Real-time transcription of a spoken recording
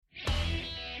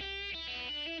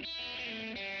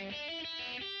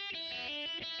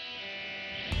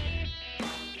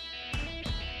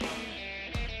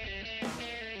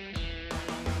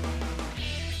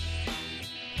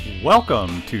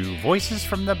Welcome to Voices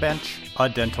from the Bench, a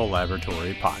dental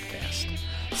laboratory podcast.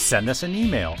 Send us an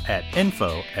email at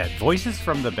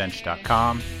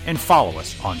info@voicesfromthebench.com and follow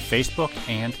us on Facebook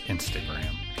and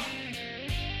Instagram.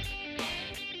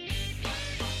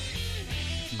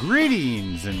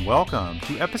 Greetings and welcome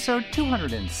to episode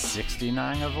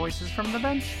 269 of Voices from the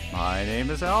Bench. My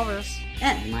name is Elvis.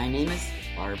 And my name is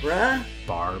Barbara.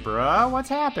 Barbara, what's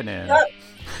happening?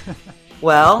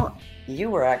 Well,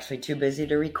 you were actually too busy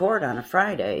to record on a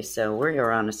Friday, so we're here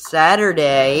on a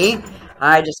Saturday.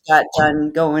 I just got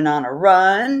done going on a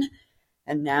run,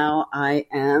 and now I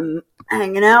am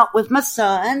hanging out with my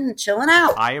son, chilling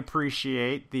out. I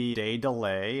appreciate the day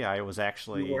delay. I was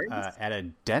actually at a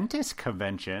dentist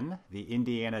convention. The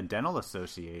Indiana Dental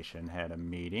Association had a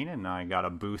meeting, and I got a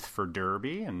booth for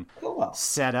Derby and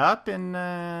set up and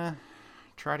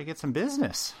try to get some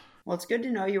business. Well, it's good to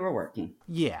know you were working.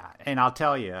 Yeah, and I'll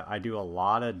tell you, I do a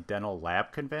lot of dental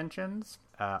lab conventions.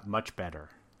 Much better.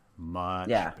 Much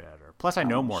better. Plus, I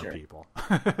know more people.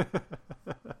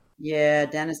 Yeah,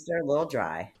 dentists are a little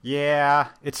dry. Yeah,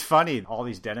 it's funny. All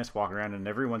these dentists walk around and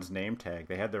everyone's name tag.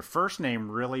 They had their first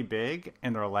name really big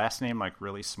and their last name like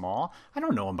really small. I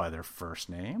don't know them by their first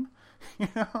name. You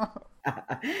know?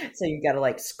 So you got to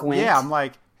like squint. Yeah, I'm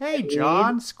like, hey,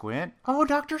 John, squint. Oh,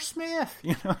 Dr. Smith.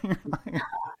 You know, you're like...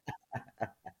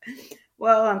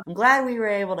 Well, I'm glad we were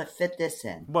able to fit this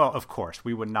in. Well, of course,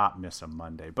 we would not miss a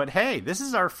Monday. But hey, this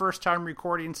is our first time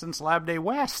recording since Lab Day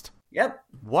West. Yep.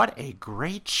 What a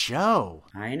great show.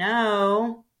 I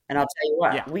know. And I'll tell you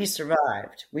what, we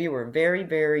survived. We were very,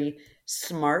 very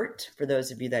smart. For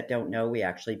those of you that don't know, we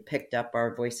actually picked up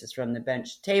our Voices from the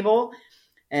Bench table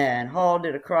and hauled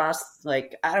it across,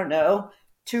 like, I don't know,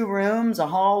 2 rooms, a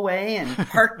hallway, and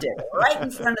parked it right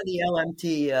in front of the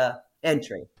LMT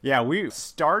entry. Yeah, we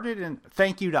started in,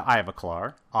 thank you to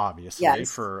Ivoclar, obviously,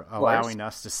 for allowing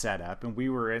us to set up. And we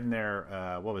were in their,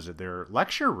 their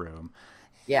lecture room.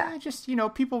 Yeah, just,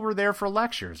 people were there for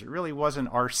lectures. It really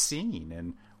wasn't our scene.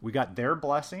 And we got their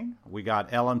blessing. We got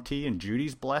LMT and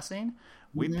Judy's blessing.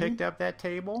 We picked up that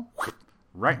table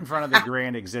right in front of the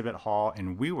grand exhibit hall,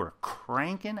 and we were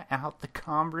cranking out the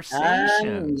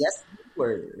conversations. Yes, we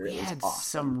were. We had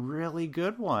some really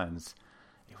good ones.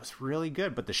 It was really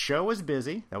good, but the show was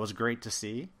busy. That was great to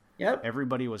see. Yep.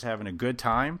 Everybody was having a good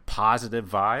time. Positive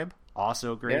vibe.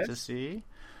 Also great to see.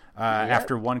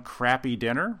 After one crappy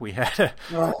dinner, we had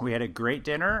a great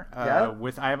dinner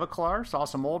with Ivoclar. Saw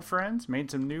some old friends,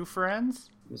 made some new friends.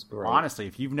 It was great. Honestly,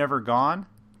 if you've never gone,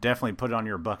 definitely put it on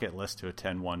your bucket list to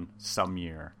attend one some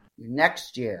year.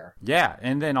 Next year. Yeah,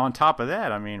 and then on top of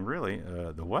that, I mean, really,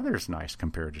 the weather's nice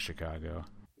compared to Chicago.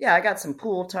 Yeah, I got some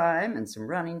pool time and some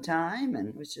running time, and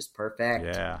it was just perfect.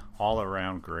 Yeah, all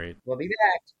around great. We'll be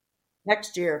back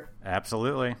next year.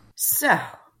 Absolutely. So,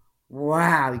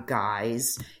 wow,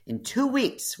 guys. In 2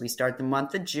 weeks, we start the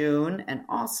month of June, and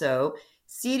also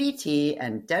CDT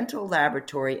and Dental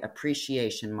Laboratory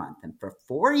Appreciation Month. And for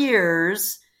 4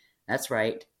 years, that's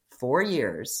right, 4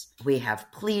 years, we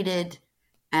have pleaded,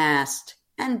 asked,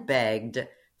 and begged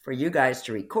for you guys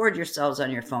to record yourselves on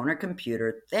your phone or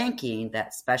computer thanking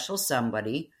that special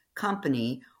somebody,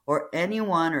 company, or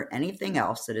anyone or anything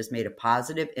else that has made a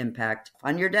positive impact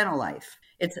on your dental life.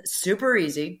 It's super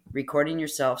easy, recording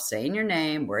yourself, saying your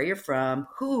name, where you're from,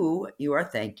 who you are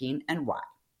thanking, and why.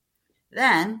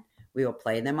 Then we will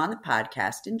play them on the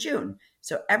podcast in June,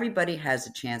 so everybody has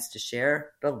a chance to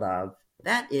share the love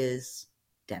that is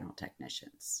dental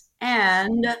technicians.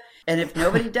 And if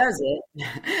nobody does it,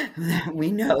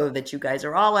 we know that you guys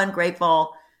are all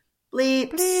ungrateful.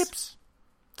 Bleeps. Bleeps.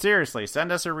 Seriously,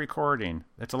 send us a recording.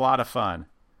 It's a lot of fun.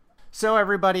 So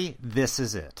everybody, this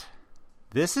is it.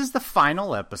 This is the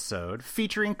final episode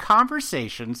featuring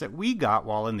conversations that we got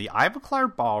while in the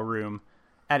Ivoclar Ballroom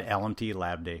at LMT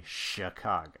Lab Day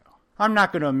Chicago. I'm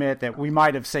not going to admit that we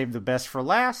might have saved the best for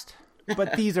last,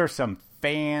 but these are some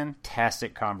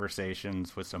fantastic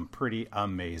conversations with some pretty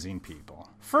amazing people.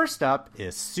 First up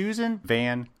is Susan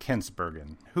Van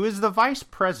Kinsbergen, who is the vice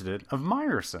president of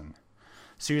Meyerson.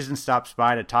 Susan stops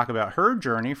by to talk about her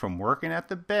journey from working at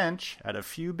the bench at a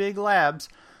few big labs,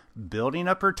 building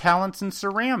up her talents in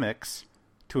ceramics,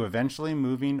 to eventually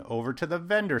moving over to the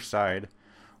vendor side,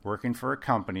 working for a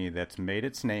company that's made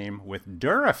its name with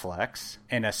Duraflex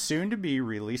and a soon-to-be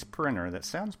released printer that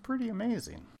sounds pretty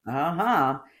amazing.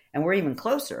 And we're even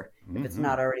closer if it's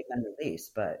not already been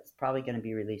released, but it's probably going to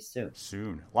be released soon.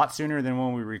 Soon. A lot sooner than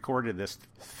when we recorded this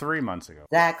 3 months ago.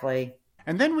 Exactly.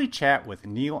 And then we chat with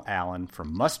Neal Allen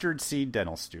from Mustard Seed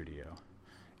Dental Studio.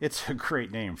 It's a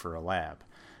great name for a lab.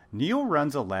 Neal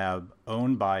runs a lab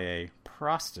owned by a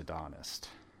prosthodontist.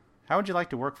 How would you like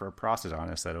to work for a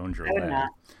prosthodontist that owns your I would lab? not.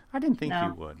 I didn't think No.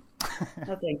 you would.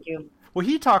 No, thank you. Well,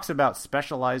 he talks about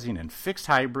specializing in fixed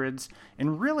hybrids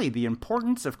and really the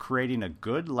importance of creating a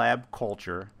good lab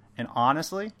culture and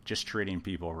honestly, just treating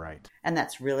people right. And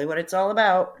that's really what it's all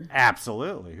about.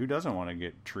 Absolutely. Who doesn't want to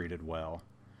get treated well?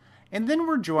 And then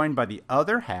we're joined by the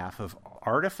other half of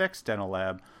Artifacts Dental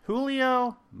Lab,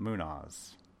 Julio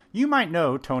Munoz. You might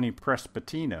know Tony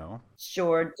Prespatino.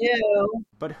 Sure do.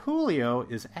 But Julio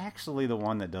is actually the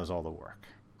one that does all the work.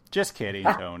 Just kidding,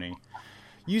 Tony.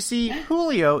 You see,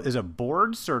 Julio is a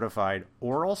board-certified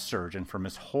oral surgeon from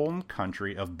his home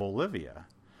country of Bolivia.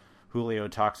 Julio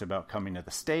talks about coming to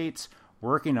the States,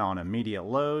 working on immediate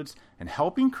loads, and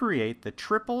helping create the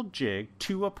triple jig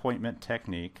 2-appointment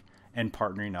technique and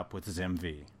partnering up with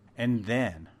ZimV. And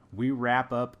then we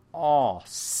wrap up all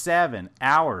 7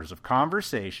 hours of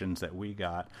conversations that we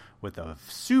got with a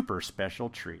super special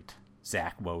treat,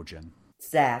 Zack Wojdan.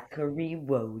 Zachary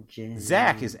Wojdan.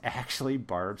 Zack is actually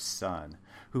Barb's son,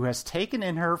 who has taken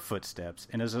in her footsteps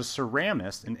and is a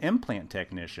ceramist and implant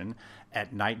technician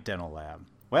at Night Dental Lab.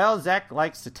 Well, Zack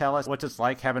likes to tell us what it's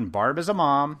like having Barb as a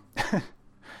mom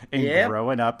and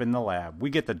growing up in the lab. We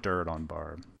get the dirt on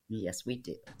Barb. Yes, we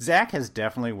do. Zack has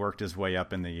definitely worked his way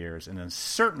up in the years and is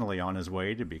certainly on his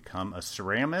way to become a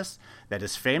ceramist that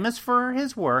is famous for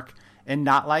his work and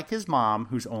not like his mom,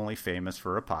 who's only famous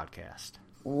for a podcast.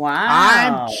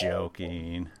 Wow. I'm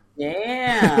joking.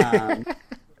 Damn. Write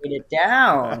it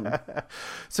down.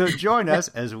 So join us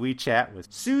as we chat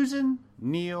with Susan,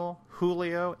 Neal,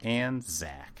 Julio, and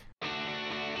Zack.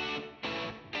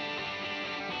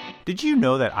 Did you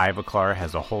know that Ivoclar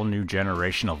has a whole new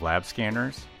generation of lab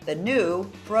scanners? The new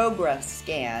Progress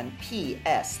Scan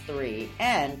PS3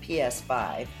 and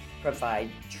PS5 provide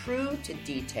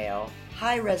true-to-detail,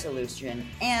 high-resolution,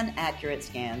 and accurate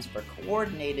scans for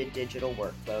coordinated digital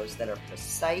workflows that are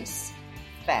precise,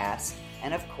 fast,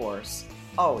 and of course,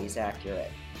 always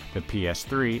accurate. The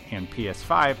PS3 and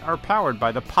PS5 are powered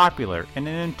by the popular and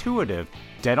intuitive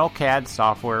Dental CAD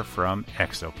software from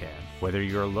Exocad. Whether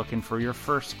you're looking for your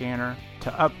first scanner,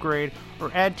 to upgrade, or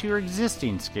add to your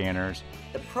existing scanners,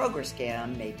 the Progress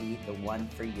Scan may be the one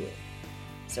for you.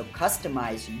 So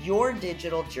customize your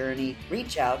digital journey.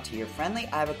 Reach out to your friendly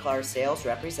Ivoclar sales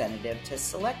representative to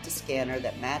select a scanner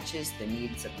that matches the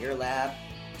needs of your lab.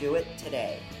 Do it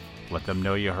today. Let them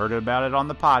know you heard about it on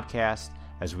the podcast,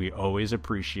 as we always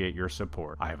appreciate your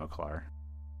support, Ivoclar.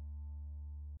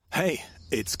 Hey,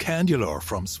 it's Candelor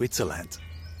from Switzerland.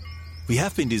 We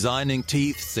have been designing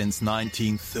teeth since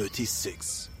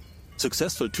 1936.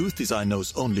 Successful tooth design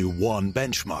knows only one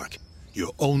benchmark: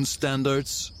 your own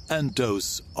standards and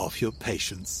those of your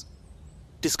patients.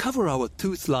 Discover our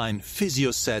tooth line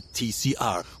PhysioSet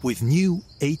TCR with new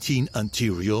 18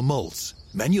 anterior molds,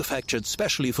 manufactured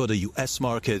specially for the US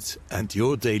market and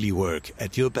your daily work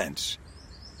at your bench.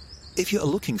 If you are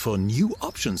looking for new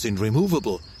options in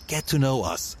removable, get to know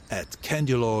us at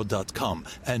candelor.com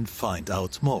and find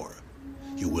out more.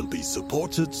 You will be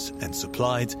supported and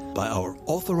supplied by our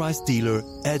authorized dealer,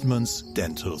 Edmunds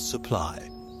Dental Supply.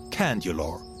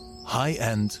 Candelor.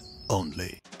 High-end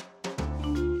only.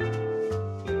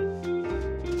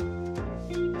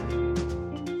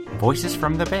 Voices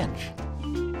from the Bench.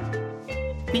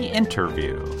 The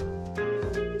interview.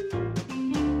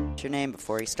 Your name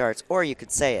before he starts, or you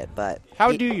could say it, but...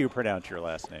 How do you pronounce your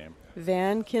last name?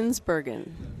 Van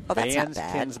Kinsbergen. Oh, that's Van not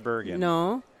bad. Kinsbergen.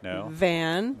 No.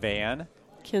 Van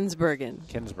Kinsbergen.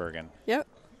 Kinsbergen. Yep.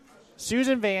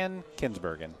 Susan Van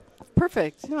Kinsbergen.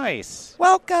 Perfect. Nice.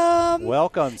 Welcome.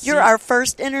 Welcome. You're our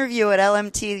first interview at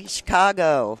LMT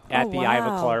Chicago. At the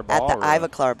Ivoclar At Ballroom. the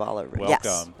Ivoclar Ballroom. Welcome.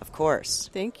 Yes, of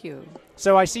course. Thank you.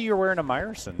 So I see you're wearing a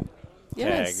Meyerson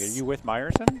Yes. tag. Are you with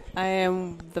Meyerson? I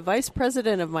am the vice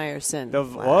president of Meyerson.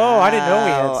 Whoa, I didn't know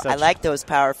we had such... I like those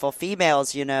powerful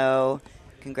females, you know.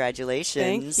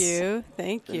 Congratulations.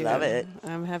 Thank you. Love it.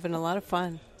 I'm having a lot of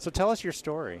fun. So tell us your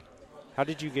story. How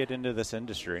did you get into this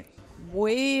industry?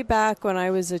 Way back when I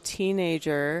was a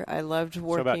teenager, I loved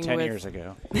working with... So about 10 years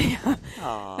ago.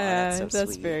 Aw, that's so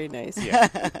that's sweet. very nice. Yeah.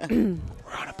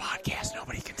 We're on a podcast.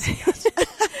 Nobody can see us.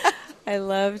 I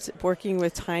loved working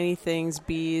with tiny things,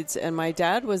 beads, and my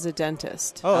dad was a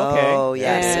dentist. Oh, okay. Oh,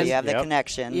 yes. So And- you have the Yep.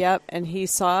 connection. Yep, and he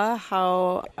saw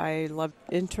how I loved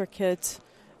intricate,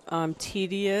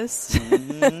 tedious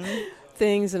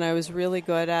things, and I was really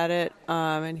good at it.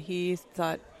 And he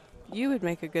thought, you would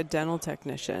make a good dental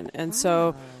technician. And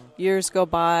so years go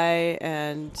by,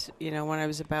 and, when I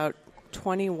was about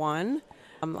 21,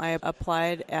 I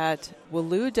applied at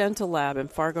Wallou Dental Lab in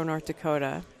Fargo, North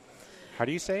Dakota. How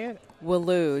do you say it?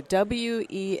 Welu,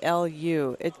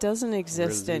 W-E-L-U. It doesn't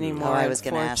exist anymore, I was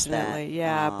going to ask that. unfortunately.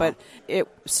 Yeah, but it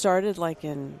started like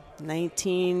in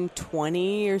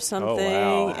 1920 or something,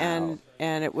 wow.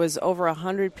 and it was over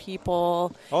 100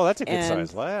 people. Oh, that's a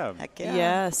good-sized lab. Heck yeah.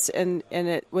 Yes, and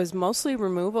it was mostly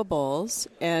removables,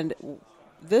 and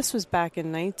this was back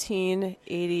in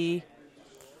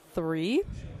 1983.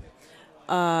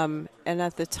 And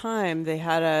at the time, they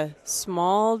had a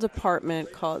small department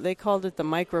they called it the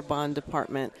microbond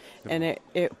department, and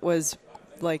it was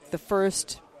like the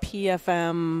first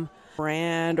PFM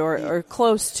brand or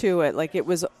close to it. Like it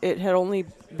had only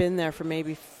been there for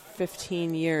maybe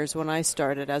 15 years when I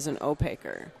started as an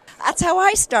opaquer. That's how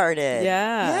I started.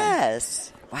 Yeah.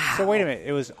 Yes. Wow. So wait a minute.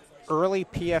 It was early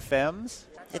PFMs?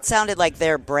 It sounded like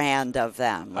their brand of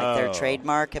them, like their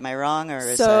trademark. Am I wrong? Or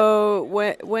is so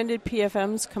when did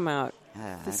PFMs come out?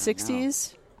 The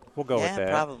 60s? We'll go with that.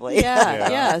 Probably.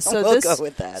 Yeah. So we'll go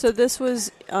with that. So this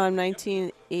was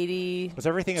 1980. Was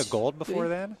everything a gold before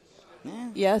then?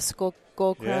 Yeah. Yes, gold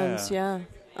crowns. Yeah.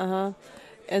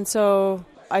 And so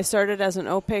I started as an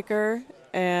opaquer,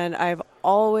 and I've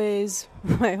always,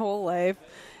 my whole life,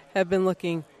 have been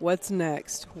looking, what's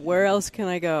next? Where else can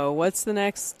I go? What's the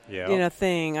next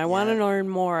thing? I want to learn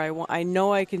more. I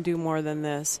know I can do more than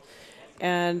this.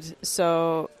 And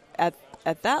so at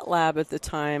that lab at the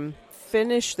time,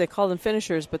 they called them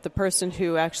finishers, but the person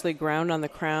who actually ground on the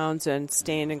crowns and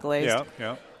stained and glazed,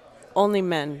 only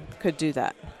men could do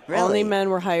that. Really? Only men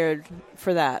were hired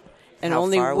for that. And How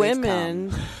only far we've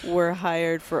women were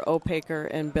hired for opaquer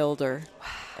and builder.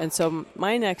 And so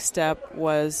my next step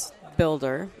was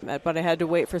builder, but I had to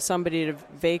wait for somebody to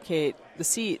vacate the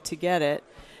seat to get it.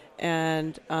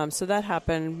 And so that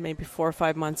happened maybe 4 or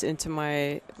 5 months into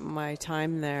my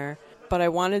time there. But I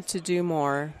wanted to do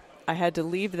more. I had to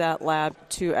leave that lab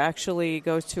to actually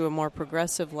go to a more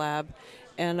progressive lab.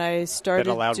 And I started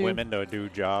that allowed women to do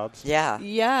jobs? Yeah.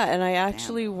 Yeah, and I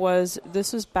actually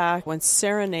this was back when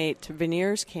Serenate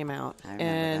veneers came out. I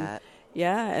remember that.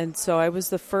 Yeah, and so I was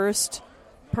the first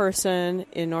person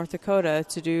in North Dakota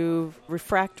to do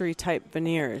refractory type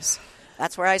veneers.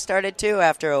 That's where I started too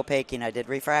after opaquing. I did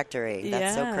refractory.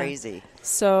 That's so Yeah. crazy.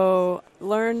 So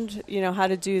learned, how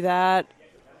to do that,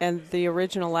 and the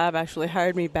original lab actually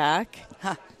hired me back.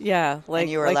 Huh. Yeah, like,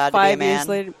 and you were like allowed 5 to be a years man?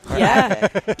 later. Or Yeah,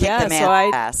 Kick yeah. the man's So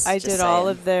ass, I just did all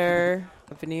saying. of their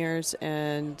veneers,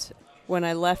 and when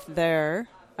I left there,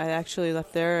 and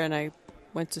I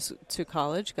went to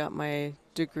college, got my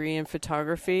degree in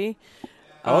photography.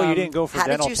 Oh, you didn't go for How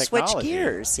dental did you technology. switch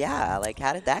gears? Yeah, like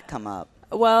how did that come up?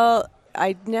 Well,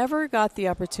 I never got the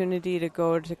opportunity to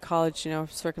go to college,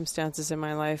 circumstances in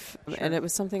my life. Sure. And it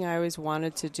was something I always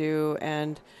wanted to do.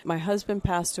 And my husband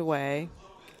passed away.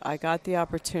 I got the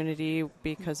opportunity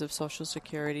because of Social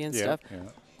Security and stuff. Yeah.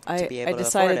 I be able to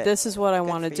decided afford it. this is what I Good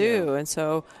want to for do. you. And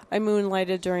so I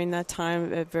moonlighted during that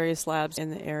time at various labs in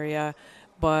the area.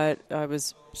 But I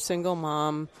was single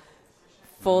mom,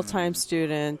 full-time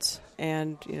student,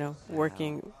 and,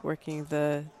 working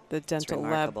the It's dental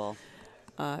lab remarkable.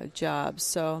 jobs.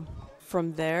 So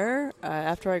from there,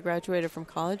 after I graduated from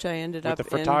college, I ended With up the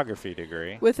photography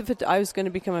degree. I was going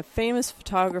to become a famous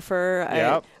photographer.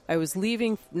 Yep. I was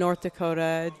leaving North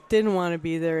Dakota. Didn't want to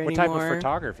be there What anymore. type of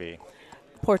photography?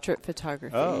 Portrait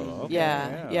photography. Oh, okay,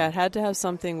 Yeah. It had to have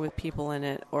something with people in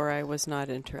it, or I was not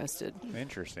interested.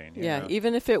 Interesting. Yeah,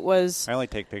 even if it was, I only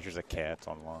take pictures of cats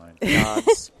online.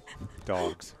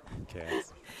 Dogs,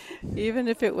 cats. even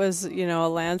if it was, a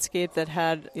landscape that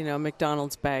had,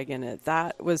 McDonald's bag in it.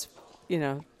 That was,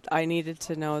 I needed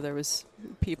to know there was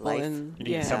people Life. in.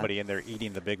 You need somebody in there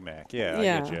eating the Big Mac. Yeah, I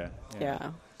get you.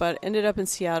 Yeah. But ended up in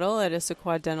Seattle at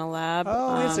Issaquah Dental Lab.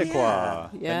 Oh, Issaquah.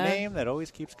 Yeah. The name that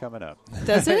always keeps coming up.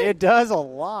 Does it? It does a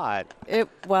lot.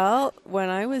 When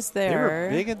I was there, They were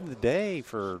big in the day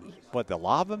for, the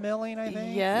lava milling, I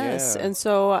think? Yes. Yeah. And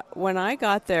so when I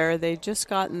got there, they'd just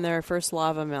gotten their first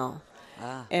lava mill.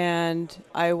 And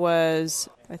I was,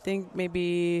 I think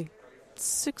maybe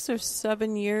 6 or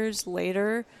 7 years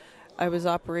later, I was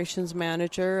operations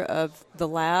manager of the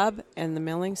lab and the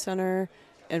milling center,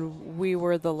 and we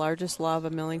were the largest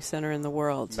lava milling center in the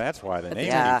world. That's why the name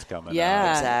Yeah. keeps coming Yeah,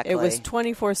 up. Exactly. it was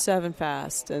 24/7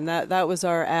 fast, and that was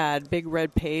our ad, big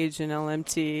red page in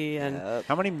LMT. And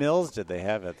How many mills did they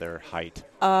have at their height?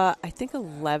 I think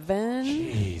 11.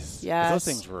 Jeez. Yes. Those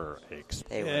things were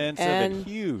expensive and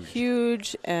huge.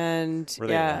 Huge, and were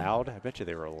they loud? I bet you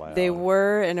they were loud. They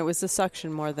were, and it was the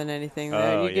suction more than anything.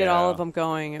 You get all of them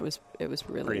going. It was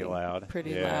really pretty loud.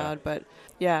 Pretty loud, but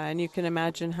yeah, and you can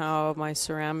imagine how my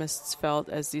ceramists felt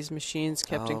as these machines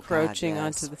kept encroaching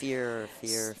onto the fear.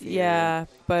 Yeah,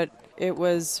 but it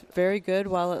was very good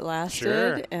while it lasted,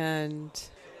 Sure. and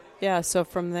yeah. So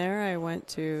from there, I went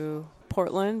to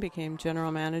Portland, became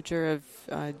general manager of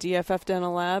DFF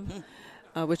Dental Lab,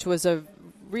 which was a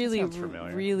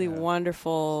really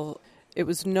wonderful. It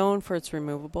was known for its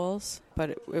removables,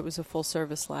 but it was a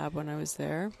full-service lab when I was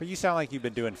there. But you sound like you've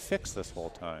been doing fix this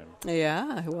whole time.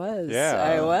 Yeah, I was. Yeah,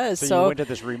 I was. So you went to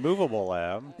this removable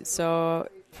lab. So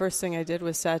first thing I did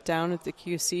was sat down at the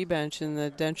QC bench in the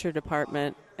denture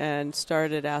department and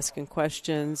started asking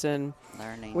questions and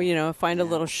learning. Well, find a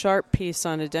little sharp piece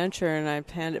on a denture, and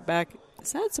I'd hand it back.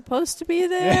 Is that supposed to be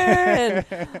there?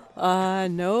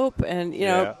 And nope. And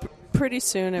pretty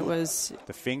soon it was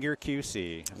the finger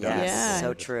QC. Yes,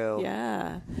 so true.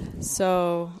 Yeah.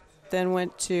 So then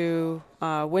went to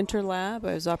Winter Lab.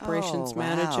 I was operations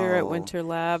manager at Winter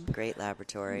Lab. Great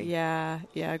laboratory. Yeah.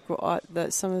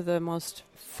 Some of the most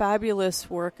fabulous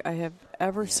work I have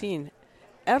ever seen.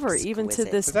 Ever, even to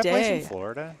this Is that day. place in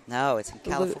Florida? No, it's in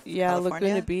California.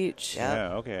 Laguna Beach.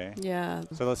 Yeah, okay. Yeah.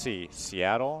 So let's see.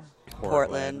 Seattle,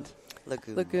 Portland.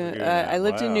 Laguna. I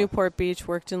lived in Newport Beach,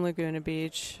 worked in Laguna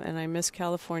Beach, and I miss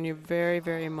California very,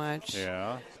 very much.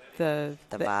 Yeah. The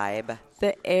vibe.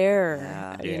 The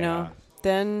air,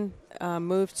 Then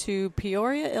moved to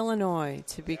Peoria, Illinois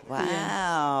to be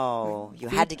Wow. You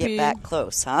had to get back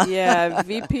close, huh? Yeah,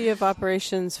 VP of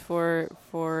operations for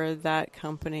that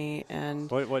company. And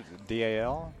what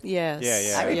DAL? Yes.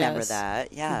 Yeah. I remember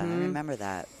that. Yeah, I remember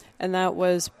that. And that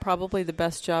was probably the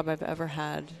best job I've ever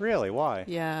had. Really? Why?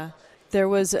 Yeah. There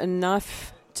was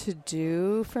enough to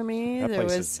do for me. That there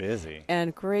place was is busy.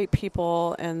 And great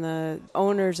people, and the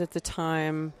owners at the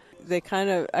time, they kind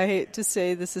of, I hate to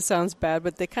say this, it sounds bad,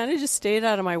 but they kind of just stayed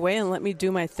out of my way and let me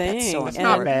do my thing. That's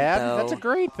not bad. Though. That's a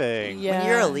great thing. Yeah. When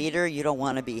you're a leader, you don't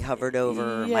want to be hovered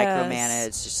over,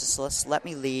 micromanaged. Just let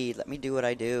me lead. Let me do what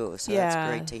I do. So that's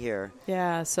great to hear.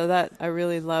 Yeah, so that I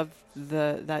really loved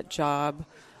that job.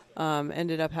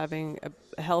 Ended up having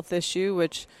a health issue,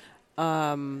 which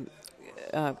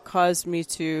caused me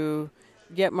to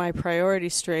get my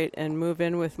priorities straight and move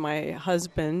in with my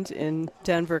husband in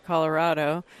Denver,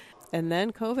 Colorado. And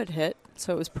then COVID hit,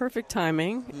 so it was perfect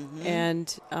timing. Mm-hmm.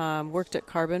 And worked at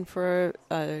Carbon for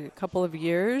a couple of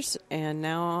years, and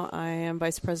now I am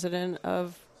vice president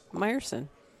of Meyerson.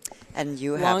 And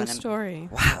you have long story.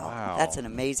 Wow, that's an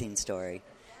amazing story.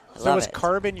 So was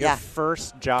Carbon your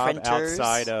first job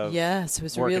outside of Yes, it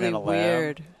was working really in a lab?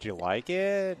 weird. Did you like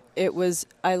it? It was.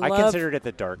 I considered it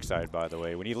the dark side, by the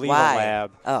way. When you leave a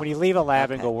lab,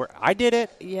 and go, I did it.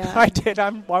 Yeah, I did.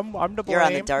 I'm to blame. You're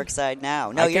on the dark side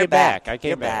now. No, you're back. I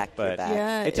came back. But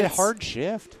yeah, it's a hard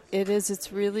shift. It is.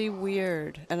 It's really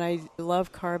weird, and I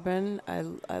love Carbon. I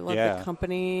love the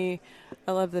company.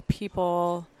 I love the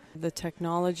people, the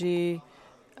technology.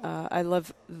 I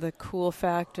love the cool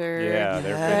factor. Yeah,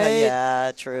 they're good.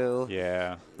 Yeah, true.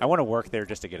 Yeah, I want to work there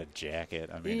just to get a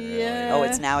jacket. I mean, really. Oh,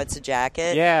 it's a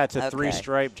jacket. Yeah, it's a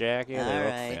 3-stripe jacket. All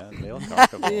right. They look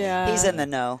comfortable. Yeah. He's in the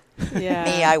know. Yeah.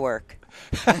 Me, I work.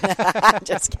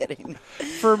 Just kidding.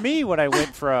 For me, when I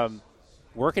went from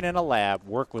working in a lab,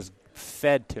 work was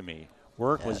fed to me.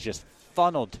 Work was just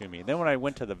funneled to me. Then when I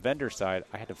went to the vendor side,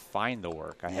 I had to find the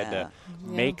work. I had to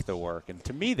make the work. And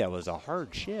to me, that was a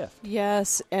hard shift.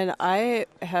 Yes, and I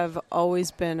have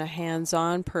always been a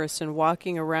hands-on person,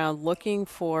 walking around looking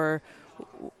for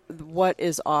what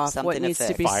is off, something what needs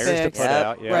to be fires fixed. To put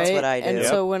out. Yeah. Right? That's what I do. And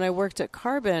so when I worked at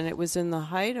Carbon, it was in the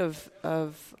height of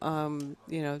lockdown.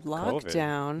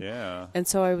 COVID. Yeah. And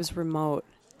so I was remote.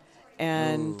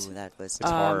 And that was it's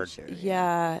hard.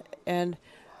 Yeah, and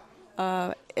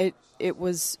it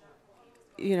was,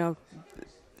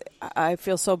 I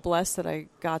feel so blessed that I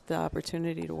got the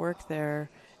opportunity to work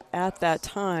there at that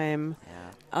time.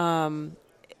 Yeah.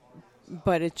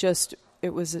 But it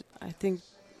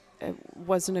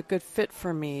wasn't a good fit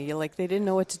for me. Like, they didn't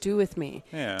know what to do with me.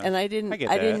 Yeah. And I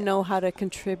didn't know how to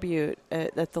contribute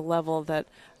at the level that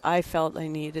I felt I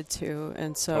needed to.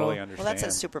 And so, totally understand. Well, that's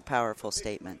a super powerful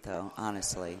statement, though,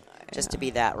 honestly. Just to be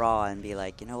that raw and be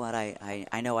like, you know what,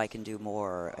 I know I can do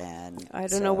more. And I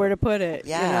don't know where to put it.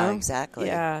 Yeah, exactly.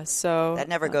 Yeah, so. That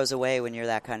never goes away when you're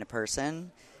that kind of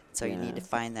person. So you need to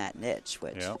find that niche,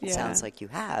 which it sounds like you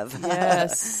have.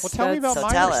 Yes. Well, tell me about So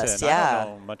Meyerson. tell us, I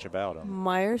don't know much about them.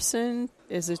 Meyerson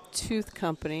is a tooth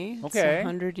company. Okay. It's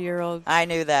a 100-year-old I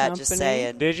knew that, company. just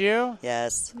saying. Did you?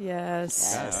 Yes.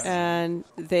 Yes. And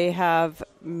they have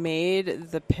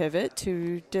made the pivot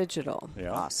to digital.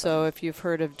 Yeah. Awesome. So if you've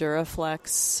heard of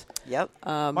Duraflex, Yep.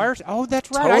 Meyerson. Oh,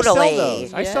 that's right. Totally. I sell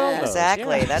those. I sell those.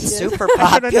 Exactly. Yeah. That's Yeah. super I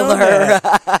should've known popular.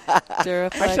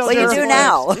 Duraflex. sell Well, you do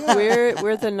now.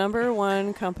 we're the number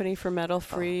one company for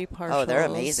metal-free partials. Oh, they're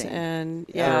amazing. And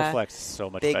Duraflex is so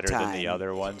much Big better than time. the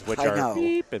other ones, which I are know.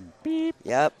 beep and beep.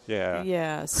 Yep. Yeah.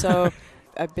 Yeah. So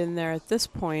I've been there at this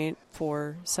point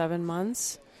for 7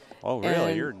 months. Oh, really?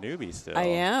 And You're a newbie still. I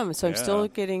am. So I'm still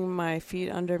getting my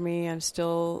feet under me. I'm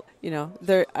still,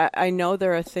 I know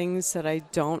there are things that I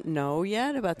don't know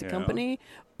yet about the company,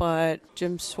 but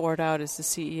Jim Swartout is the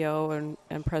CEO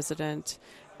and president,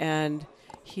 and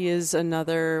he is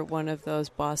another one of those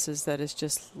bosses that is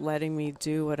just letting me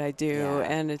do what I do,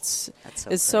 and it's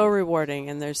so rewarding,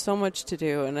 and there's so much to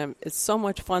do, and it's so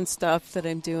much fun stuff that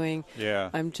I'm doing.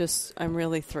 Yeah. I'm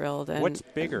really thrilled. And what's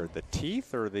bigger, the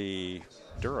teeth or the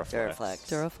Duraflex?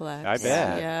 Duraflex. I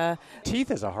bet. Yeah. Teeth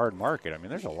is a hard market. I mean,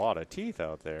 there's a lot of teeth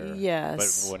out there.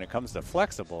 Yes. But when it comes to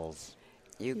flexibles,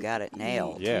 You got it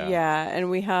nailed. Yeah. Yeah, and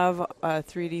we have a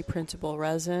 3D printable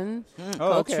resin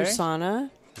called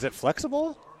Trusana. Is it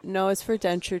flexible? No, it's for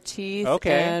denture teeth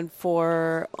Okay. and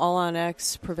for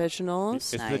All-on-X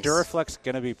provisionals. Is Nice. the Duraflex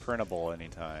going to be printable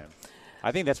anytime?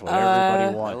 I think that's what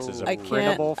everybody wants is a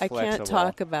printable, I flexible. can't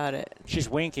talk about it. She's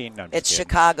winking. No, I'm It's just kidding.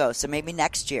 Chicago, so maybe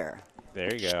next year.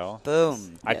 There you go.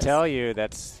 Boom. I tell you,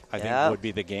 that's I Yep. think would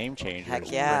be the game changer. Heck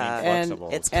is yeah. bringing And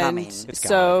flexibles. It's coming. It's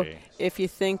so gotta be. if you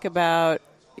think about,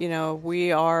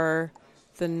 we are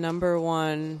the number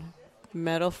one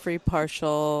metal-free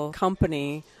partial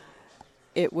company,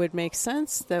 it would make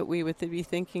sense that we would be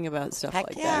thinking about stuff Heck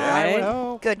like yeah. that, I right? would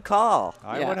hope. Good call.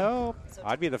 I would hope.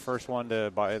 I'd be the first one to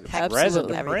buy the resin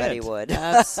Absolutely. to Everybody print. would.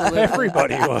 Absolutely.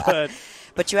 Everybody would.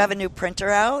 But you have a new printer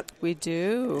out, We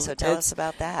do. so tell us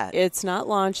about that. It's not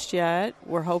launched yet.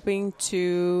 We're hoping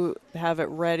to have it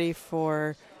ready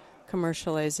for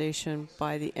commercialization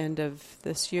by the end of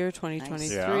this year,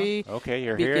 2023. Yeah. Okay,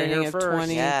 you're beginning here of first.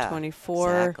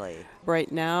 2024. Exactly.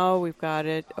 Right now, we've got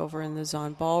it over in the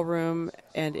Zon Ballroom,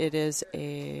 and it is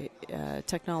a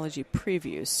technology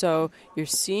preview. So you're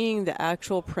seeing the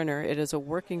actual printer. It is a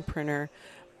working printer,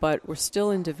 but we're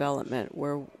still in development.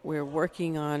 We're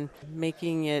working on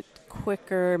making it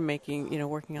quicker, working on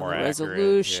More the accurate,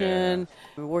 resolution,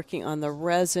 working on the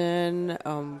resin.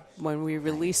 When we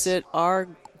release it, our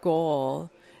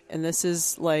goal, and this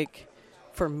is like,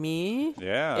 for me,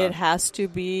 it has to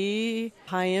be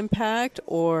high impact,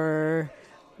 or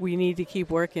we need to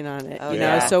keep working on it. Oh, you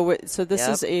yeah. know, so this Yep.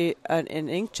 is an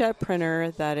inkjet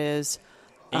printer that is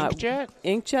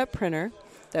inkjet printer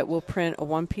that will print a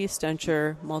one-piece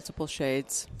denture, multiple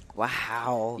shades.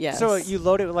 Wow. Yes. So you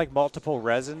load it with like multiple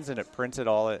resins and it prints it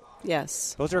all at.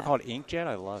 Yes. Those are called inkjet.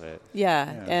 I love it.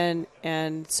 Yeah.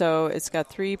 And so it's got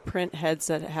 3 print heads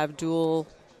that have dual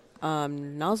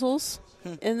nozzles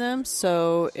in them.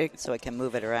 So it can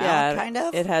move it around, kind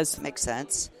of? It has Makes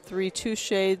sense. 3 two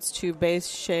shades, 2 base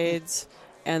shades,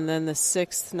 and then the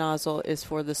 6th nozzle is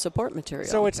for the support material.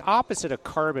 So it's opposite of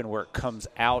carbon where it comes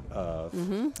out of.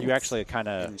 Mm-hmm. You actually kind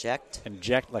of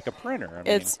inject like a printer. I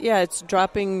mean, it's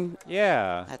dropping.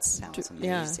 Yeah. That sounds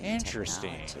yeah. amazing.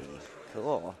 Interesting. Technology.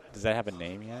 Cool. Does that have a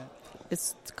name yet?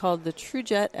 It's called the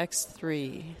TrueJet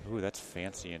X3. Ooh, that's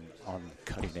fancy and on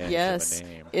the cutting edge Yes, of a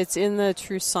name. it's in the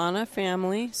Trusana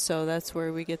family, so that's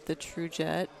where we get the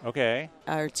TrueJet. Okay.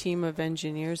 Our team of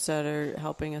engineers that are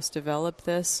helping us develop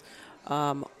this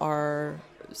are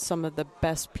some of the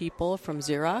best people from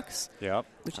Xerox. Yep.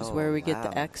 Which is where we get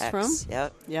the X from.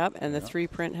 Yep. Yep. And the 3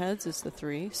 print heads is the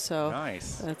 3. So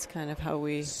nice. That's kind of how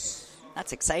we.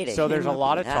 That's exciting. So there's a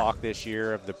lot of talk this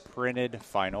year of the printed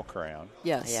final crown.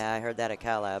 Yes. Yeah, I heard that at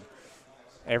CalLab.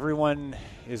 Everyone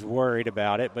is worried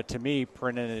about it, but to me,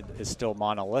 printed is still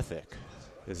monolithic.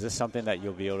 Is this something that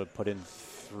you'll be able to put in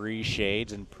 3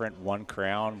 shades and print 1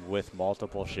 crown with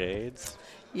multiple shades?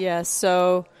 Yeah,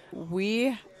 so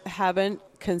we haven't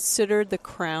considered the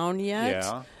crown yet.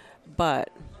 Yeah.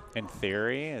 But in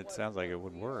theory, it sounds like it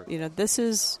would work. This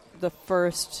is the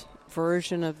first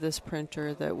version of this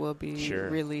printer that we'll be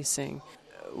releasing.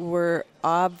 We're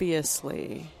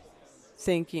obviously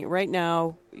thinking right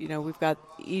now, we've got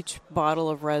each bottle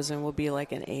of resin will be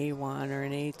like an A1 or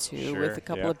an A2 with a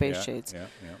couple of base shades.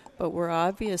 But we're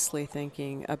obviously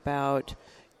thinking about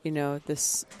the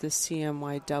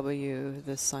CMYW,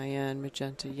 the cyan,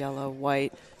 magenta, yellow,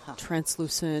 white,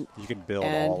 translucent. You can build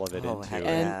all of it into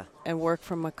it. And work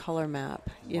from a color map,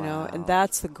 and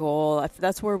that's the goal.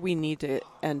 That's where we need to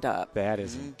end up. That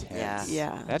is intense.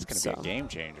 Yeah. That's going to be a game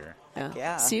changer.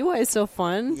 Yeah. See why it's so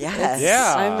fun? Yes.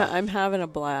 Yeah. I'm having a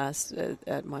blast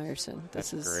at Meyerson.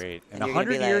 That's great. And you're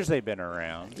 100 years they've been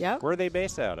around. Yep. Where are they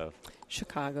based out of?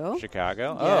 Chicago.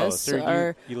 Chicago? Yes,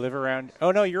 so you live around...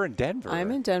 Oh, no, you're in Denver. I'm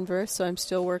in Denver, so I'm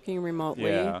still working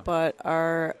remotely. Yeah. But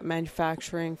our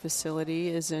manufacturing facility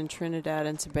is in Trinidad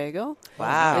and Tobago.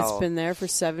 Wow. It's been there for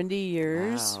 70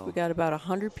 years. Wow. We got about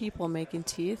 100 people making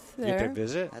teeth there. You get to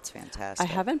visit? That's fantastic.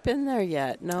 I haven't been there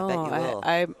yet. No, I bet you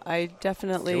will. I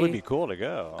definitely... It would be cool to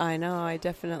go. I know. I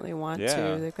definitely want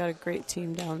to. They've got a great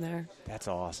team down there. That's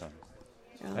awesome.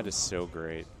 Yeah. That is so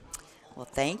great. Well,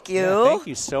 thank you. Yeah, thank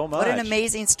you so much. What an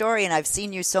amazing story. And I've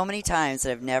seen you so many times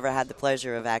that I've never had the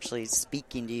pleasure of actually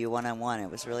speaking to you one-on-one.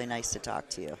 It was really nice to talk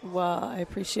to you. Well, I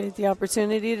appreciate the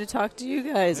opportunity to talk to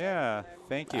you guys. Yeah,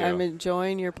 thank you. I'm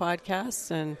enjoying your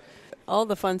podcasts and all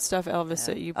the fun stuff, Elvis,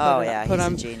 that you put, he's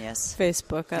on a genius.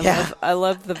 Facebook. I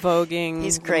love the voguing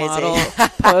He's crazy. model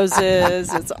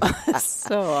poses. It's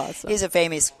so awesome. He's a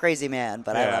famous crazy man,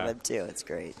 but I Yeah. love him too. It's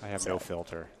great. I have no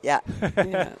filter. Yeah.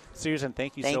 Yeah. Susan,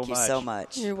 thank you Thank you so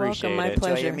much. You're Appreciate welcome. My it. Enjoy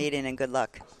pleasure. your meeting and good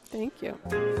luck. Thank you.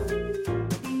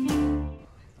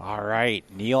 All right,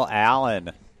 Neal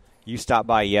Allen. You stopped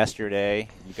by yesterday.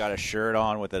 You got a shirt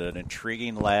on with an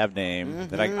intriguing lab name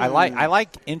that I like. I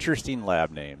like interesting lab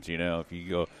names. If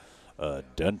you go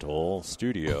dental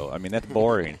studio, I mean that's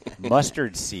boring.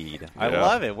 Mustard seed. I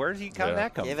love it. Where did you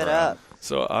that come Give from? it up.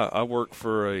 So I work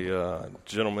for a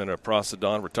gentleman, a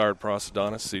retired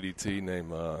prosthodontist, CDT,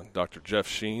 named Dr. Jeff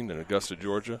Sheen in Augusta,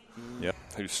 Georgia,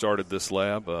 who started this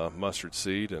lab, Mustard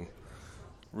Seed, and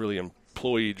really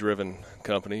employee-driven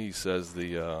company. He says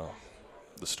the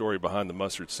story behind the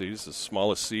mustard seed is the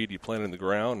smallest seed you plant in the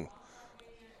ground and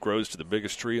grows to the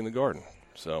biggest tree in the garden.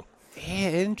 So.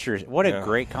 Interesting. What a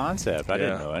great concept. I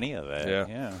didn't know any of that.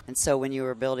 Yeah. And so when you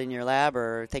were building your lab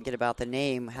or thinking about the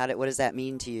name, what does that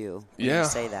mean to you when you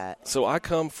say that? So I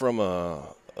come from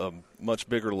a much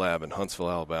bigger lab in Huntsville,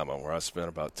 Alabama, where I spent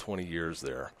about 20 years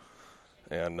there.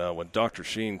 And when Dr.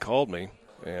 Sheen called me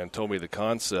and told me the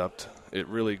concept, it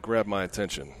really grabbed my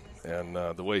attention. And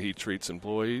the way he treats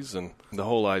employees and the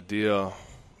whole idea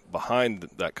behind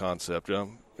that concept,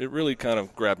 it really kind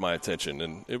of grabbed my attention,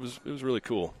 and it was really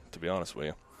cool, to be honest with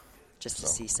you. Just to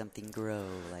see something grow,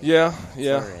 flourish.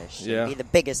 flourish. Be the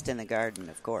biggest in the garden,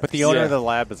 of course. But the owner of the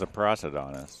lab is a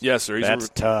prosthodontist. Yes, sir. That's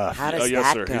tough. How does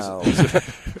yes, that sir. go?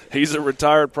 He's a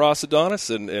retired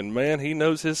prosthodontist, and man, he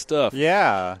knows his stuff.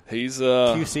 Yeah. He's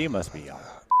QC must be on.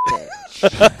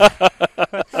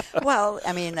 Well,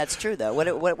 I mean, that's true, though.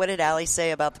 What did Allie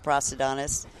say about the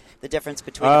prosthodontist? The difference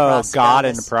between a prosthodontist? God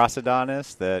and a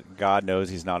prosthodontist, that God knows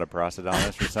he's not a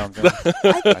prosthodontist or something.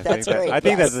 That's right. I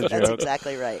think that's a joke. That's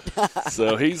exactly right.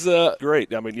 So he's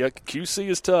great. I mean, QC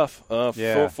is tough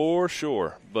for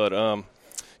sure. But,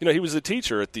 he was a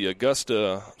teacher at the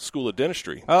Augusta School of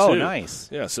Dentistry. Oh, too. nice.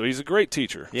 Yeah, so he's a great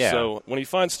teacher. Yeah. So when he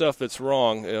finds stuff that's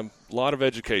wrong, a lot of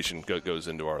education goes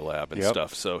into our lab and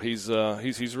stuff. So he's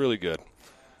really good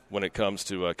when it comes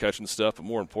to catching stuff, but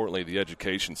more importantly, the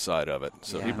education side of it.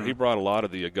 So he brought a lot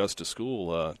of the Augusta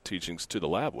School teachings to the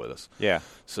lab with us. Yeah.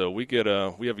 So we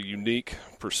have a unique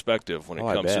perspective when it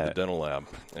comes to the dental lab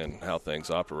and how things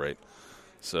operate.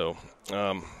 So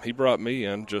he brought me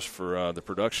in just for the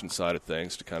production side of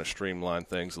things to kind of streamline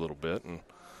things a little bit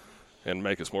and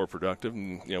make us more productive.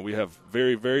 And we have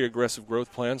very, very aggressive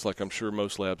growth plans, like I'm sure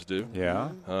most labs do. Yeah.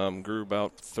 Grew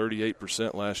about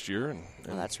 38% last year. And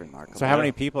that's remarkable. So how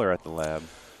many people are at the lab?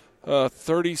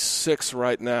 36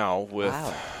 right now with,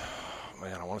 wow.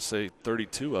 Man, I want to say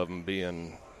 32 of them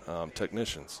being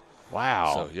technicians.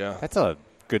 Wow. So, yeah. That's a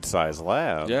good-sized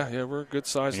lab. Yeah, we're a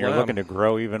good-sized lab. You're looking to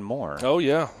grow even more. Oh,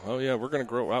 yeah. We're going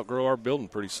to outgrow our building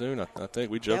pretty soon. I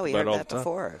think we joke about it all the time.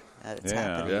 Before. It's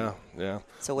happening. Yeah.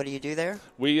 So what do you do there?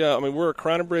 We're a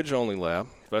Crown and Bridge only lab.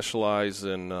 Specialize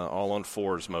in all on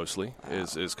fours mostly. Wow.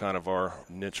 is kind of our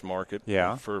niche market.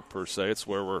 Yeah. Per se, it's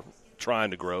where we're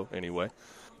trying to grow anyway.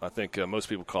 I think most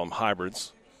people call them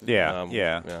hybrids. Yeah.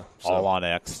 So, all on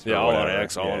X. Yeah, all on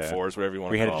X, all on fours, whatever you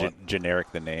want to call it. We had to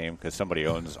generic the name because somebody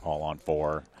owns all on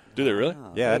four. Do they really?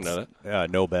 Yeah, I didn't know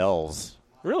that. Nobel's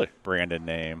really branded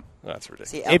name. That's ridiculous.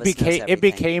 See, It Elvis knows everything.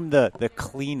 became the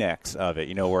Kleenex of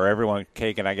it, where everyone,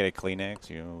 okay, can I get a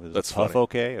Kleenex? Is That's puff funny.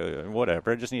 okay?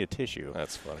 Whatever, I just need a tissue.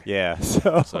 That's funny. Yeah,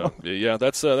 so yeah,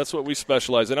 that's what we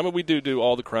specialize in. I mean, we do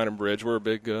all the crown and bridge. We're a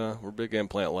big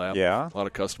implant lab. Yeah. A lot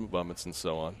of custom abutments and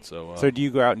so on. So do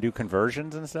you go out and do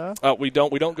conversions and stuff? we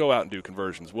don't go out and do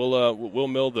conversions. We'll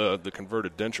mill the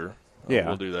converted denture. Yeah.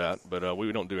 We'll do that, but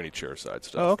we don't do any chair side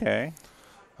stuff. Oh, okay.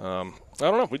 I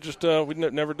don't know. We just we've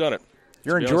never done it.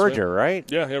 You're in Georgia, right?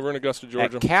 Yeah, we're in Augusta,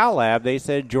 Georgia. At Cal Lab, they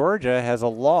said Georgia has a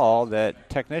law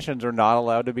that technicians are not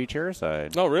allowed to be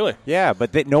chairside. Oh, really? Yeah,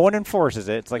 but no one enforces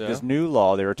it. It's like Yeah. this new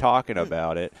law, they were talking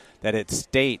about it, that it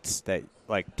states that,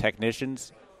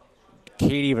 technicians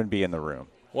can't even be in the room.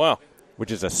 Wow.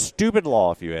 Which is a stupid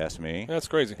law, if you ask me. That's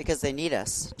crazy. Because they need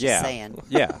us. Just Yeah. saying.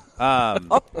 Yeah.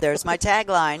 Oh, there's my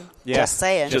tagline. Yeah. Just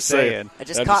saying. Just saying. I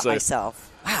just caught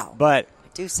myself. Wow. But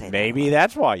I do say maybe that.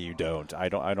 that's why you don't. I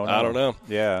don't know. I don't know.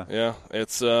 Yeah. Yeah.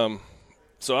 It's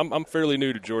so I'm fairly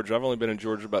new to Georgia. I've only been in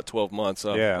Georgia about 12 months.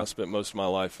 I spent most of my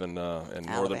life in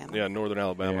northern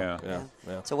Alabama.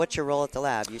 Yeah. So what's your role at the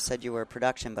lab? You said you were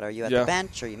production, but are you at the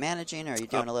bench? Are you managing? Are you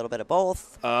doing a little bit of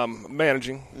both?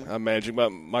 Managing. I'm managing.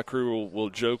 My crew will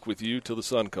joke with you till the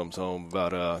sun comes home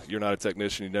about you're not a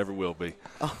technician, you never will be.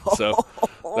 So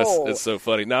that's so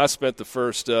funny. Now I spent the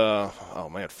first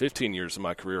 15 years of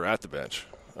my career at the bench.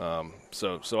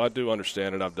 So I do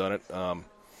understand it. I've done it.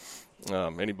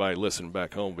 Anybody listening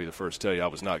back home will be the first to tell you I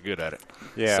was not good at it.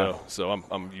 Yeah. So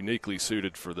I'm uniquely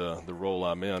suited for the role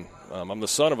I'm in. I'm the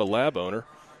son of a lab owner,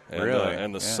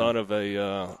 and the son of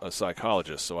a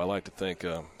psychologist. So I like to think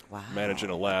managing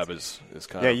a lab is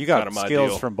kind of you got my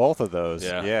skills deal. from both of those.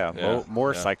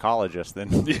 More psychologists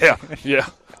than yeah.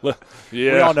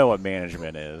 We all know what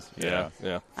management is.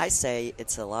 Yeah. I say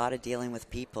it's a lot of dealing with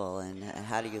people, and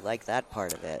how do you like that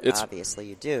part of it? Obviously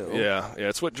you do. Yeah,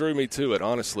 it's what drew me to it,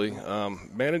 honestly.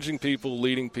 Managing people,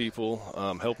 leading people,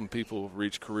 helping people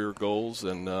reach career goals,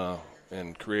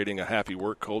 and creating a happy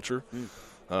work culture.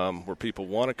 Where people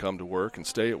want to come to work and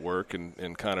stay at work,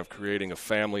 and kind of creating a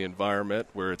family environment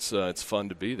where it's fun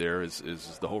to be there is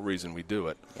the whole reason we do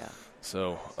it. Yeah.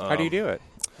 So how do you do it?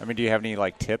 I mean, do you have any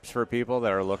tips for people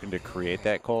that are looking to create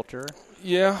that culture?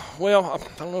 Yeah, well,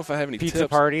 I don't know if I have any pizza tips.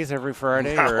 Parties every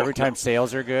Friday, or every time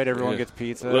sales are good, everyone gets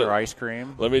pizza or ice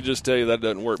cream. Let me just tell you that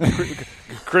doesn't work.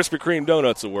 Krispy Kreme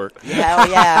donuts will work. Hell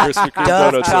yeah. Krispy Kreme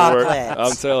Dove donuts chocolate. will work.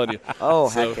 I'm telling you. Oh,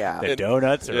 heck yeah. The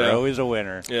donuts are always a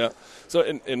winner. Yeah. So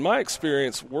in my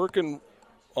experience, working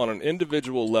on an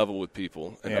individual level with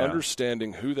people and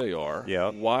understanding who they are,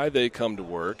 why they come to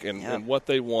work, and what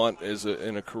they want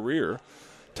in a career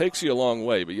takes you a long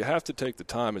way. But you have to take the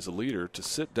time as a leader to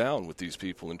sit down with these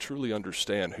people and truly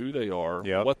understand who they are,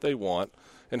 what they want,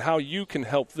 and how you can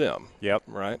help them.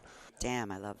 Right? Damn,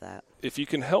 I love that. If you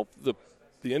can help the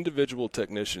individual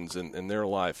technicians in their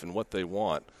life and what they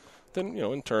want, then,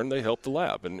 in turn, they help the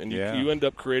lab. And you end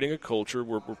up creating a culture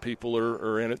where people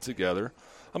are in it together.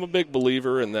 I'm a big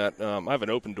believer in that. I have an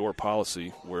open-door policy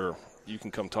where you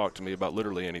can come talk to me about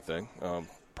literally anything,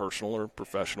 personal or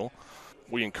professional.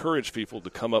 We encourage people to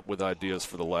come up with ideas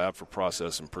for the lab for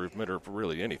process improvement or for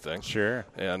really anything. Sure.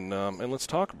 And let's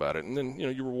talk about it. And then,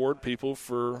 you reward people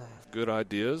for good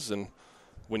ideas. And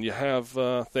when you have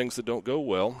things that don't go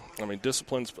well, I mean,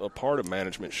 discipline's a part of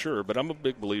management, sure, but I'm a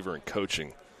big believer in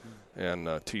coaching. And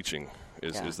teaching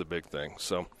is the big thing.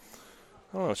 So,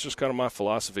 I don't know, it's just kind of my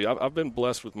philosophy. I've been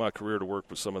blessed with my career to work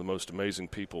with some of the most amazing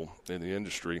people in the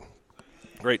industry.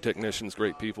 Great technicians,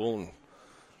 great people. And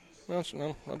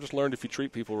I've just learned if you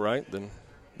treat people right, then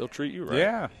they'll treat you right.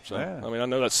 Yeah. So, I mean, I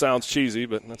know that sounds cheesy,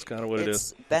 but that's kind of what it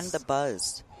is. It's been the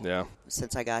buzz. Yeah.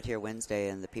 Since I got here Wednesday,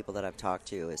 and the people that I've talked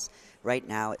to is right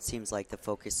now it seems like the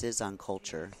focus is on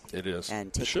culture. It is.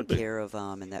 And taking care of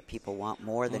them, and that people want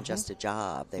more than just a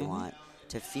job. They want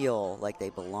to feel like they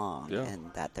belong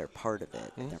and that they're part of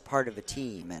it. They're part of a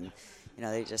team. And,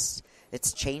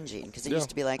 it's changing because it used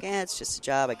to be like, it's just a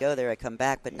job. I go there, I come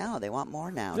back. But no, they want more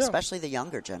now, especially the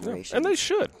younger generation. And they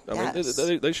should. I Yes.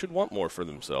 mean, they should want more for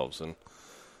themselves. And,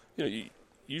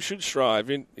 you should strive,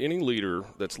 any leader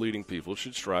that's leading people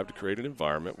should strive to create an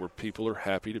environment where people are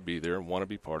happy to be there and want to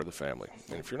be part of the family.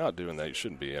 And if you're not doing that, you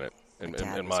shouldn't be in it,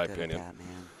 in my opinion. That,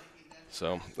 man.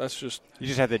 So that's just... You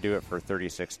just have to do it for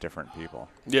 36 different people.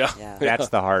 Yeah. That's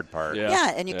the hard part.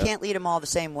 Yeah, and you can't lead them all the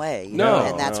same way. No.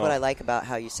 And that's what I like about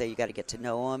how you say you got to get to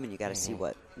know them and you got to see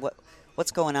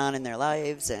what's going on in their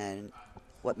lives and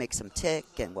what makes them tick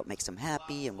and what makes them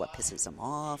happy and what pisses them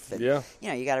off. And,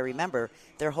 you got to remember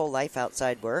their whole life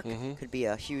outside work could be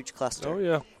a huge cluster. Oh,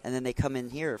 yeah. And then they come in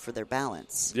here for their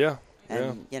balance. Yeah.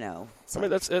 And, I mean,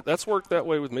 that's worked that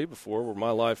way with me before, where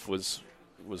my life was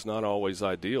was not always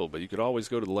ideal, but you could always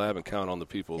go to the lab and count on the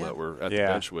people that were at the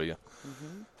bench with you.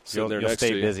 You'll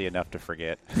stay busy enough to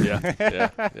forget.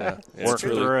 Yeah. Work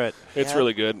through it. It's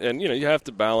really good. And, you have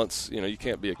to balance. You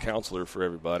can't be a counselor for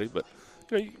everybody, but,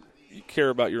 you care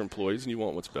about your employees and you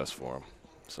want what's best for them.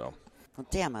 So. Well,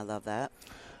 damn, I love that.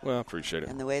 Well, I appreciate it.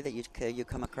 And the way that you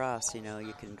come across, you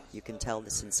can tell the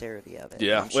sincerity of it.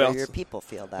 Yeah. I'm sure your people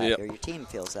feel that, or your team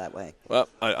feels that way. Well,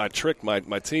 I tricked my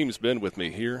team's been with me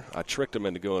here. I tricked them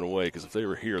into going away because if they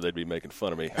were here, they'd be making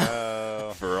fun of me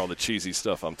for all the cheesy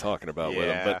stuff I'm talking about with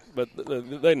them.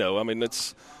 But they know. I mean,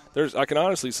 I can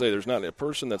honestly say there's not a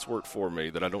person that's worked for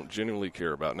me that I don't genuinely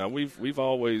care about. Now we've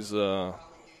always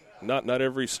not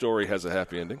every story has a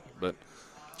happy ending, but.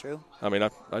 True. I mean,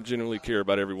 I genuinely care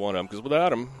about every one of them because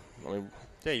without them,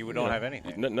 you don't have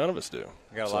anything. None of us do.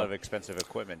 You got a lot of expensive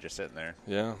equipment just sitting there.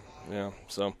 Yeah.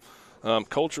 So,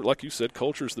 culture, like you said,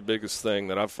 culture is the biggest thing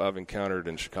that I've encountered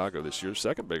in Chicago this year.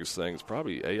 Second biggest thing is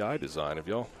probably AI design. Have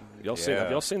y'all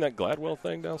seen that Gladwell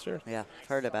thing downstairs? Yeah,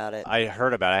 heard about it. I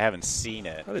heard about it. I haven't seen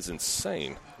it. That is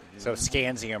insane. So it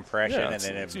scans the impression and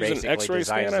then it basically X-ray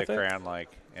designs scan, the crown like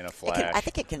in a flash. I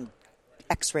think it can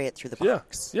X-ray it through the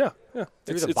box. Yeah.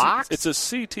 Through the box? It's a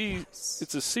CT.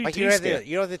 It's a CT like you don't scan.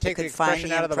 You don't have to take the find impression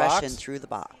the out of the impression box? through the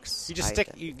box. You just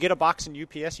you get a box in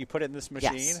UPS, you put it in this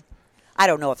machine? Yes. I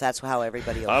don't know if that's how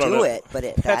everybody will do it,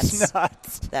 but that's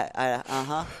nuts.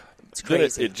 It's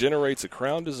crazy. It generates a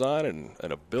crown design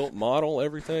and a built model,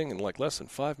 everything, in like less than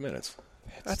 5 minutes.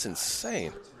 That's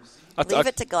insane. Leave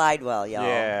it to Glidewell, y'all.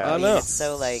 Yeah, I know. It's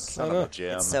so it's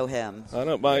so him. I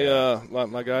know.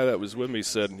 My guy that was with me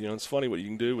said, it's funny what you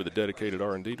can do with a dedicated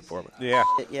R&D department. Yeah.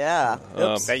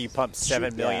 Bet you pump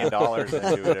 $7 million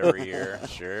into it every year.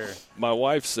 Sure. My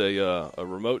wife's a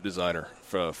remote designer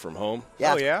from home.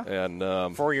 Yeah. Oh yeah.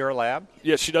 And for your lab?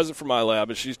 Yeah, she does it for my lab,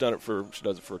 and she does it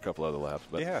for a couple other labs.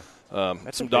 But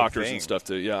that's some doctors and stuff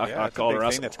too. Yeah, I called her.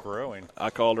 That's growing. I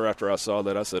called her after I saw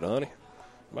that. I said, honey,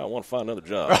 you might want to find another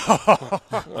job.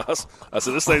 I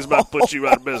said, this thing's about to put you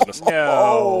out of business.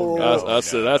 I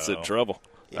said, that's in trouble.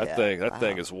 That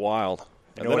thing is wild.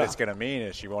 You know what it's going to mean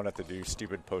is she won't have to do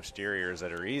stupid posteriors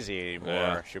that are easy anymore.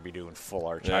 Yeah. She'll be doing full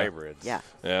arch hybrids. Yeah.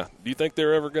 Do you think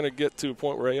they're ever going to get to a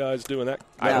point where AI is doing that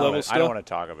level stuff? I don't want to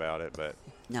talk about it, but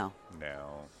no.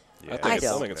 Yeah, I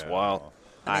think it's wild.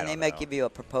 I mean, they might give you a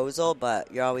proposal,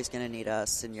 but you're always going to need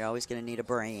us, and you're always going to need a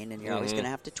brain, and you're always going to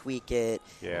have to tweak it,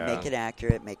 make it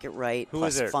accurate, make it right,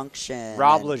 plus function.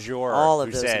 Rob Lejour, all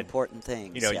of those said, important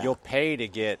things. You'll pay to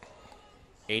get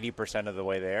 80% of the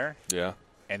way there. Yeah.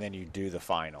 And then you do the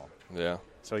final. Yeah.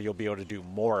 So you'll be able to do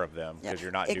more of them because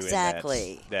you're not doing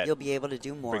that. You'll be able to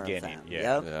do more beginning. of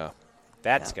them. Yeah.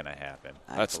 That's going to happen.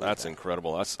 That's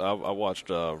incredible. I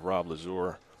watched Rob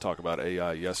Lejour talk about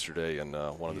AI yesterday in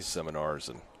one of the seminars,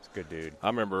 and he's a good dude. I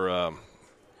remember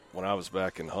when I was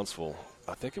back in Huntsville,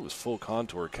 I think it was Full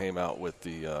Contour came out with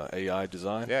the AI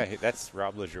design. Yeah, that's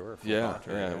Rob Lejour.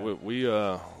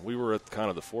 We were at kind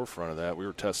of the forefront of that. We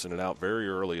were testing it out very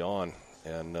early on,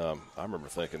 and I remember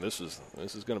thinking this is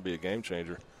going to be a game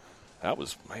changer. That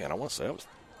was I want to say that was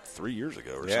 3 years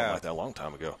ago or something like that, a long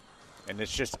time ago. And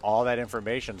it's just all that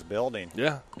information's building.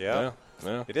 Yeah.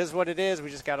 It is what it is.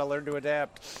 We just got to learn to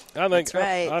adapt. I think that's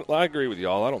right. I agree with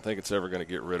y'all. I don't think it's ever going to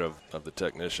get rid of the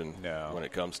technician when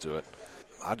it comes to it.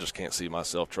 I just can't see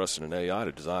myself trusting an AI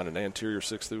to design an anterior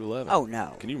 6 through 11. Oh,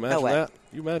 no. Can you imagine that?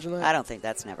 You imagine that? I don't think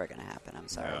that's never going to happen. I'm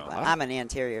sorry. No. I'm an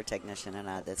anterior technician, and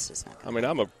that's just not going to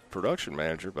happen. I'm a production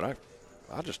manager, but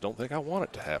I just don't think I want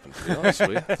it to happen, to be honest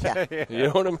with you. You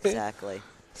know what I mean? Exactly.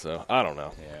 So, I don't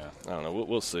know. Yeah. I don't know.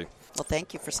 We'll see. Well,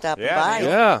 thank you for stopping by.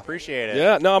 Yeah. Appreciate it.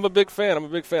 Yeah. No, I'm a big fan.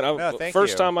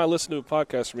 First you. time I listened to a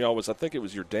podcast from y'all I think it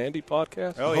was your Dandy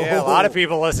podcast. Oh, yeah. A lot of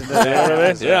people listen to that. You know what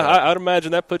I mean? Yeah, I'd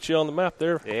imagine that puts you on the map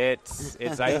there. It's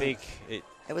I think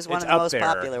it was one of the most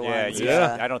popular ones.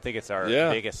 Yeah. I don't think it's our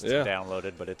biggest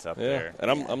downloaded, but it's up there.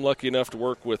 And I'm lucky enough to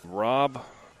work with Rob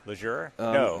Lejour?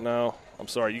 No. I'm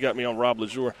sorry. You got me on Rob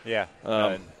Lejour. Yeah.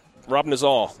 Rob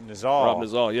Nizal. Rob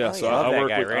Nizal, yeah. Oh, so I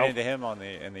worked with. Ran into him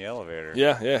in the elevator.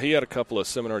 Yeah. He had a couple of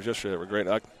seminars yesterday that were great.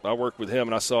 I worked with him,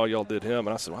 and I saw y'all did him,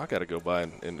 and I said, well, I got to go by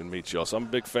and meet y'all. So I'm a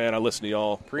big fan. I listen to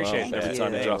y'all. Appreciate that. Every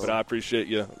time you drop it. I appreciate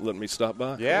you letting me stop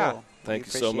by. Yeah. Cool. Thank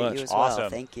you so much. You as well. Awesome.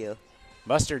 Thank you.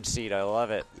 Mustard seed. I love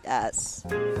it. Yes.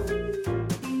 All right.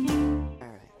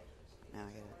 Now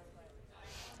I get it.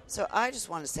 So I just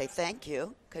want to say thank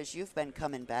you because you've been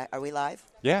coming back. Are we live?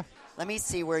 Yeah. Let me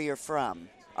see where you're from.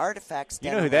 Artifacts.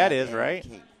 You know who that is, right?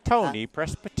 Tony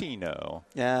Prespatino.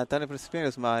 Yeah, Tony Prespatino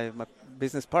is my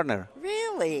business partner.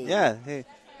 Really? Yeah.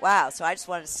 Wow. So I just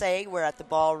wanted to say we're at the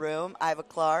Ballroom,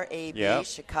 Ivoclar, AB,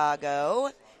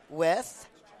 Chicago, with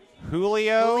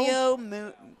Julio?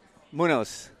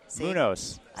 Munoz.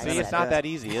 Munoz. I See, said it's not it. that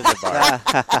easy, is it, Bart?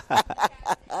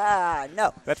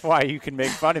 No. That's why you can make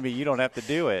fun of me. You don't have to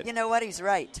do it. You know what? He's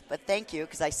right. But thank you,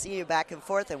 because I see you back and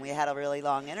forth, and we had a really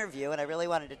long interview, and I really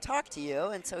wanted to talk to you,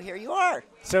 and so here you are.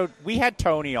 So we had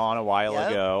Tony on a while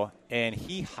Yep. ago, and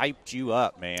he hyped you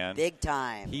up, man. Big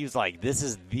time. He was like, this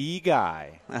is the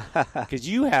guy. Because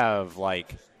you have,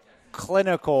 like,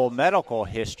 clinical medical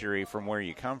history from where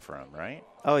you come from, right?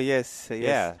 Oh, yes.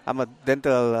 Yeah. I'm a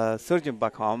dental surgeon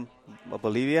back home,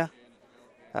 Bolivia.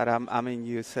 And I'm in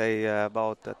USA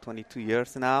about 22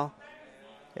 years now.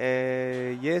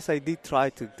 Yes, I did try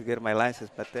to get my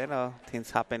license, but things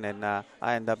happen, and I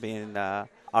ended up being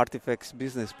Artifact's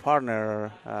business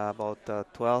partner about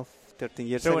 12, 13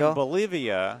 years So ago. in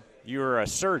Bolivia, you're a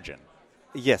surgeon.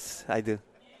 Yes, I do.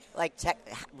 Like,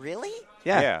 really?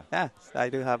 Yeah. I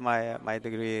do have my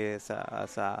degree as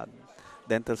a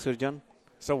dental surgeon.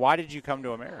 So why did you come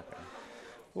to America?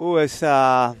 It's,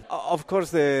 of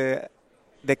course, the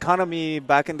economy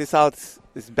back in the South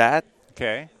is bad.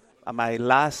 Okay. My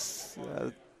last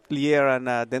year in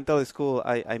dental school,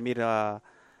 I met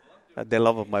the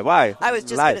love of my wife. I was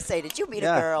just going to say, did you meet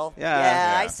a girl?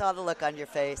 Yeah. I saw the look on your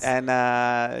face.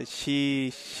 And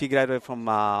she graduated from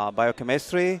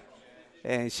biochemistry,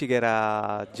 and she got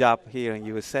a job here in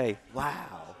USA.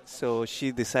 Wow. So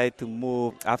she decided to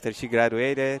move after she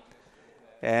graduated.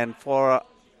 And 4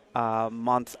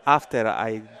 months after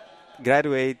I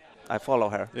graduate, I follow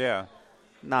her. Yeah.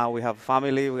 Now we have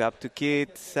family. We have 2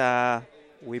 kids.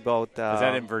 We both. Is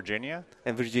that in Virginia?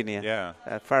 In Virginia.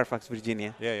 Yeah. Fairfax,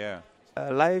 Virginia. Yeah.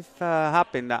 Life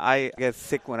happened. I get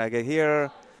sick when I get here.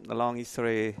 The long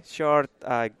story short,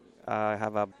 I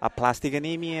have a plastic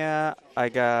anemia. I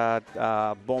got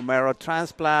bone marrow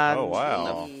transplant. Oh,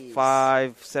 wow.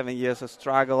 5-7 years of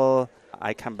struggle.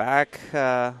 I come back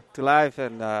to life,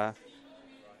 and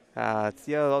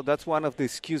that's one of the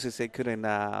excuses I couldn't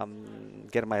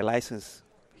get my license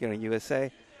here in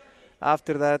USA.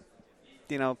 After that,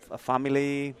 a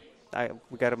family.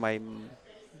 We got my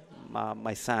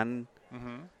son.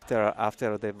 Mm-hmm.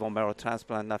 After the bone marrow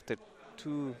transplant, after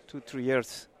 2-3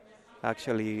 years,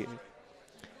 actually,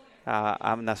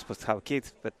 I'm not supposed to have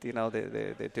kids, but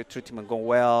the treatment go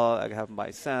well. I have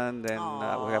my son, then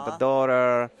we have a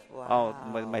daughter. Wow.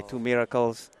 Oh, my 2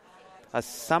 miracles. At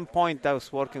some point, I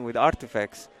was working with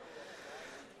Artifacts,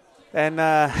 and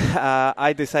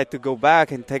I decided to go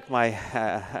back and take my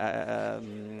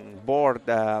board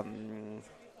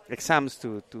exams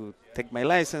to take my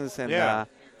license. And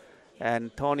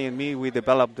and Tony and me, we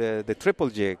developed the triple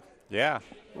jig. Yeah.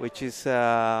 Which is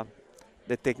the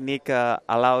technique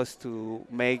allows to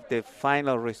make the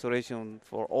final restoration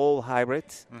for all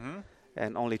hybrids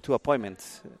and only 2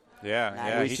 appointments.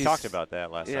 Yeah. He talked about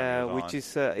that last time. Yeah, which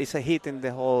is it's a hit in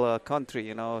the whole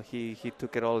country. He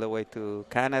took it all the way to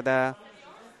Canada.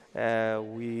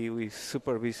 We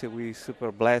super busy. We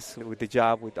super blessed with the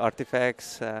job with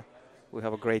Artifacts. We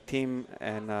have a great team,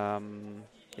 and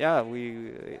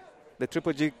the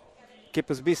Triple G keep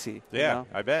us busy. Yeah,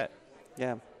 I bet.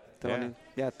 Yeah,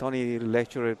 Tony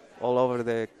lectured all over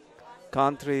the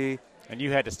country. And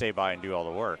you had to stay by and do all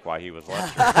the work while he was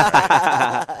lecturing.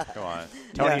 Come on.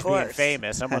 Tony's being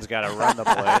famous. Someone's got to run the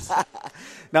place.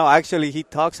 No, actually, he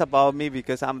talks about me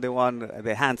because I'm the one,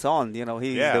 the hands-on. He's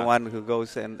the one who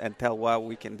goes and tell what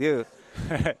we can do.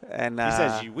 And he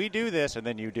says, we do this, and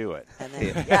then you do it. And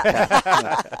then,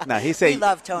 no, he says, we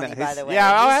love Tony, by the way.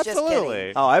 Yeah, He's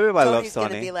absolutely. Oh, everybody Tony's loves Tony.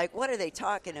 going to be like, what are they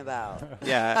talking about?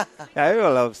 Yeah,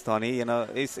 everyone loves Tony.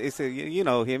 You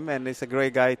know him, and he's a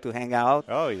great guy to hang out.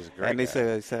 Oh, he's a great guy. And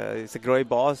he's a great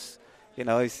boss.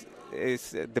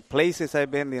 It's the places I've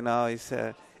been.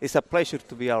 It's a pleasure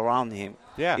to be around him.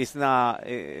 Yeah, it's not.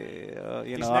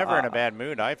 He's never in a bad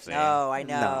mood. I've seen. No, I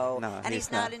know. No, and he's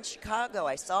not in Chicago.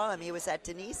 I saw him. He was at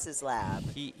Denise's lab.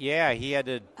 He had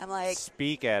to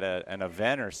speak at an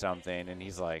event or something, and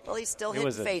he's like, well, he's still it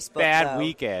was hitting Facebook. A bad though.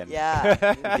 weekend.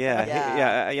 Yeah.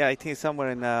 yeah. I think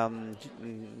somewhere in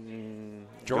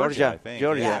Georgia. I think.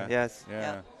 Georgia. Yes.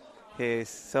 Yeah. Okay,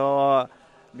 so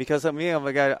because of me,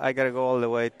 I got to go all the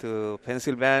way to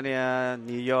Pennsylvania,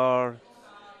 New York.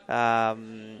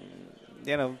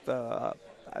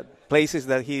 Places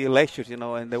that he lectures,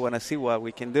 and they want to see what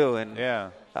we can do.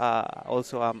 And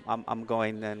also, I'm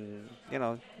going and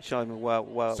showing me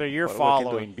what. So you're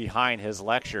following behind his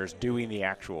lectures, doing the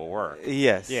actual work.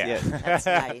 Yes. Yeah. Yes. That's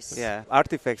nice. Yeah.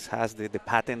 Artifacts has the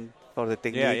patent for the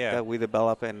technique that we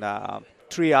develop, and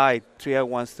 3i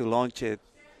wants to launch it.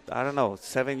 I don't know,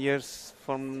 7 years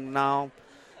from now.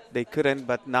 They couldn't,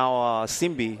 but now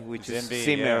Simbi, which is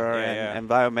Zimmer and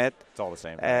Biomet, it's all the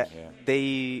same thing.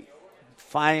 they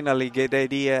finally get the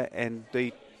idea and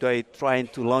they trying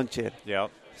to launch it.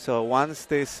 Yep. So once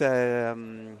this,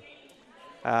 this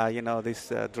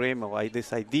dream or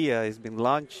this idea has been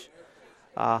launched,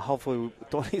 hopefully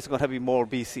Tony is going to be more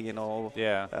busy,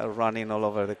 running all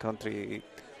over the country,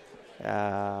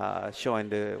 showing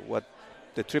what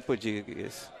the Triple G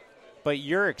is. But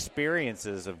your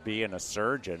experiences of being a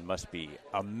surgeon must be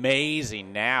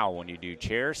amazing now when you do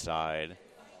chairside.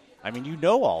 I mean, you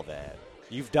know all that.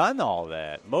 You've done all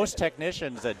that. Most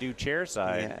technicians that do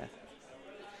chairside,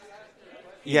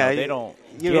 they don't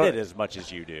get it as much as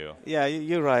you do. Yeah,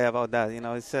 you're right about that.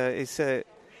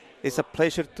 It's a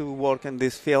pleasure to work in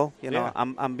this field.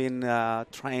 I'm been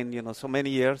trained, so many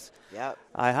years. Yep.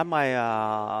 I have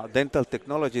my dental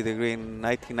technology degree in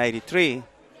 1993.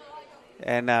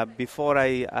 And before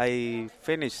I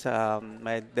finished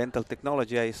my dental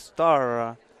technology, I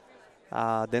started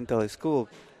dental school.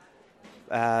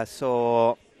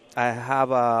 So I have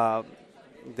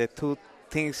the two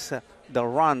things that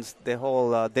runs the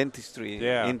whole dentistry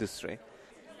industry.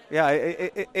 Yeah,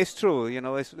 it's true.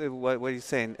 It's what you're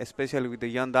saying, especially with the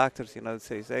young doctors. It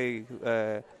says, "Hey,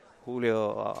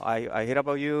 Julio, I hear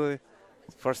about you.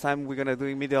 First time we're gonna do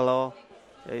immediate law.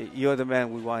 You're the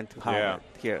man we want to hire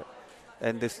here."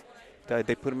 And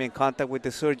they put me in contact with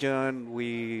the surgeon.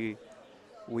 We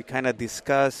kind of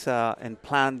discuss and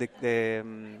plan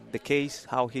the case,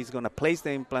 how he's going to place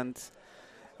the implants.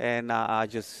 And I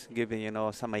just give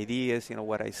him, some ideas,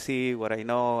 what I see, what I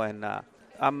know. And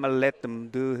I'm going to let them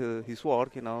do his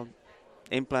work,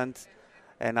 implants.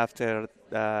 And after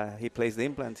he places the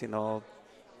implants,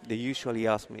 they usually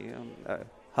ask me,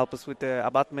 help us with the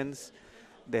abutments,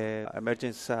 the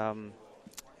emergency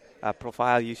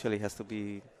profile usually has to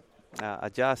be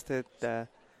adjusted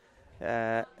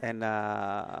and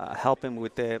help him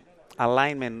with the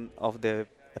alignment of the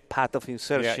path of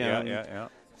insertion. Yeah.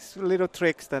 It's little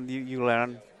tricks that you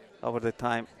learn over the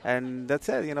time. And that's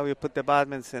it. You put the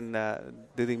abutments and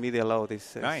do the immediate load.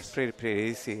 It's nice. pretty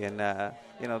easy. And,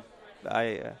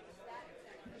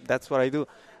 that's what I do.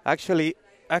 Actually,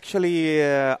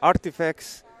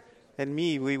 Artifacts and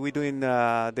me, we doing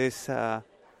this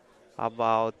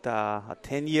about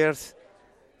 10 years.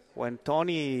 When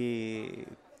Tony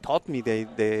taught me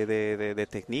the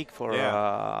technique for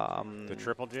the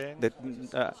triple J?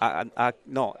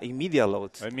 No, immediate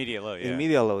loads. Immediate load,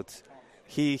 Immediate loads.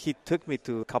 He took me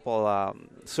to a couple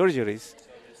surgeries.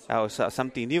 That was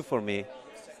something new for me.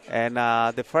 And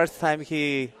the first time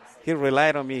he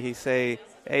relied on me, he say,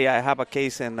 "Hey, I have a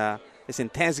case and it's in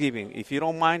Thanksgiving. If you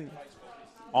don't mind,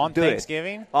 on do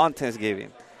Thanksgiving? It." On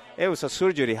Thanksgiving. It was a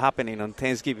surgery happening on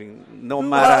Thanksgiving. No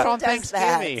matter on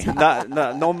Thanksgiving.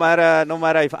 no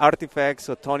matter if Artifacts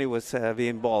or Tony was be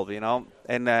involved,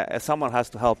 and someone has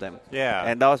to help them. Yeah.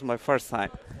 And that was my first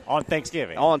time. On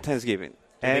Thanksgiving. On Thanksgiving.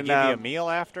 Did they give you a meal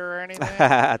after or anything?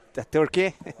 A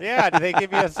turkey. Yeah. Did they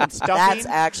give you some stuffing? That's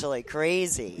actually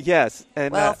crazy. Yes.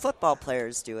 And, football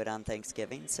players do it on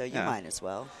Thanksgiving, so you might as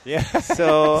well. Yeah.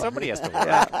 So somebody has to work.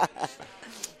 Yeah.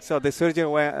 So the surgery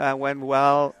went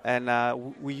well, and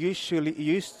we usually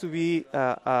used to be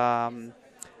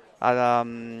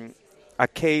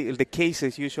the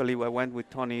cases usually I went with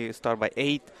Tony start by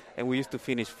 8, and we used to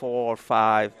finish 4 or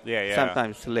 5,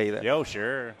 sometimes later. Yo,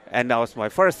 sure. And that was my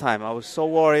first time. I was so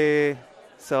worried.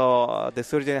 So the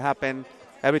surgery happened,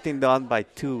 everything done by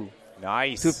 2.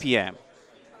 Nice. 2 p.m.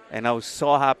 And I was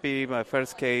so happy, my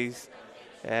first case.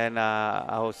 And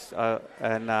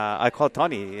I called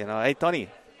Tony. Hey Tony.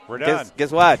 We're done.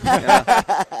 Guess what?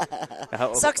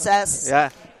 Success. Yeah.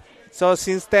 So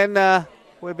since then,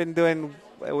 we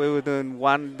were doing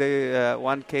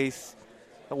one case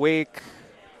a week.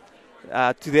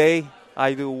 Today,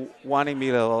 I do one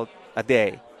immediate a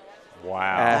day.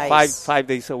 Wow. Nice. 5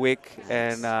 days a week.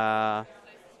 Nice.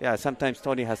 And sometimes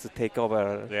Tony has to take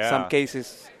over some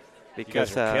cases.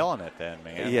 Because, you guys are killing it then,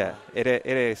 man. Yeah, it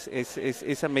is.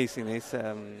 It's amazing. It's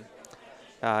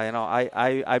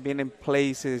I've been in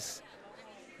places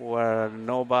where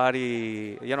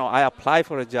nobody, I apply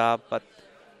for a job, but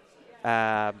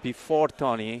before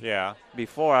Tony,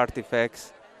 before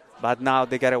Artifacts, but now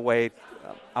they gotta wait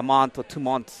a month or 2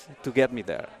 months to get me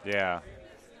there. Yeah.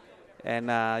 And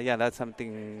that's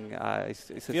something.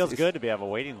 It feels good to have a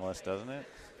waiting list, doesn't it?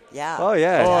 Yeah. Oh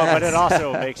yeah. But it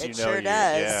also makes you know sure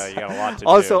does. You got a lot to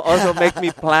do. Also make me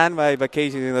plan my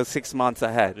vacation 6 months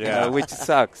ahead. Which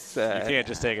sucks. You can't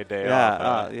just take a day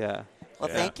off. Well,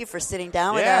 thank you for sitting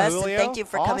down with us, Julio, and thank you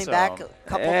for coming back a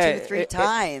couple, 2-3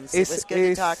 times. It was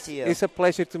good to talk to you. It's a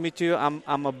pleasure to meet you.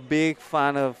 I'm a big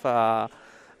fan of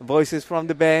voices from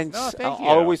the bench. Oh, thank you.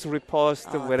 Always repost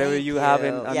whatever thank you have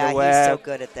on Yeah, the web. he's so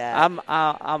good at that. I'm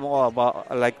all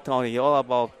about, like Tony, all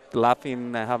about laughing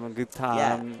and having a good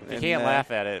time. If you can't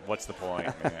laugh at it, what's the point?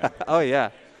 Man? Oh,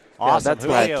 yeah. Awesome. That's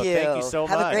right. Julio, thank you so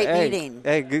Have much. a great meeting.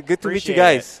 Hey, good to meet Appreciate you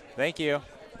guys. it. Thank you.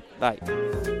 Bye.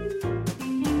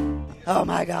 Oh,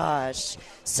 my gosh.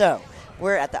 So,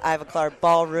 we're at the Ivoclar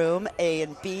Ballroom, A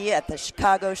and B, at the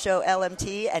Chicago show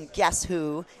LMT, and guess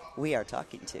who we are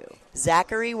talking to?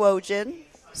 Zachary Wojdan,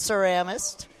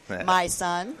 ceramist, my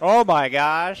son. Oh, my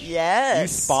gosh. Yes. You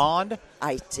spawned?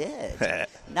 I did.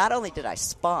 Not only did I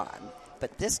spawn,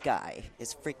 but this guy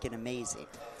is freaking amazing.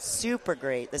 Super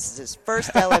great. This is his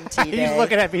first LMT day. He's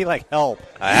looking at me like, help.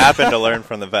 I happen to learn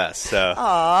from the best, so.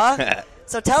 Aw.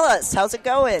 So tell us, how's it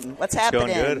going? What's happening?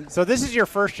 Going good. So this is your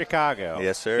first Chicago.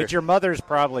 Yes, sir. It's your mother's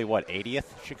probably, 80th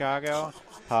Chicago?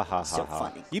 Ha, ha, So ha, ha.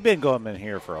 funny. You've been going in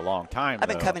here for a long time, I've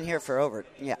been though. coming here for over,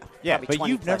 Yeah, probably but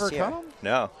 20 you've plus never year. come?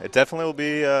 No, it definitely will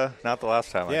be not the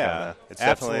last time I Yeah, come. Though. It's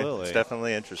absolutely. It's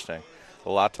definitely interesting. A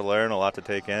lot to learn, a lot to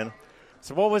take in.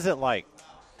 So what was it like?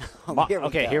 Here we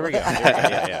Okay, go. here we go.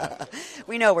 Yeah.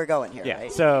 We know we're going here, Yeah,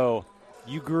 right? so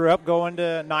you grew up going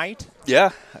to night? Yeah,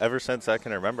 ever since I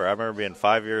can remember. I remember being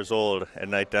 5 years old at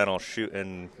Night Dental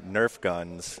shooting Nerf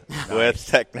guns with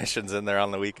technicians in there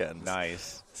on the weekends.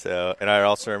 Nice. So, and I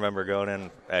also remember going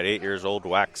in at 8 years old,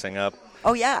 waxing up.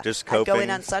 Oh, yeah. Just I'd go in coping.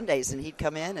 on Sundays, and he'd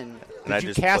come in and... And I Did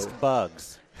you just cast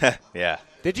bugs? Yeah.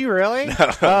 Did you really? No.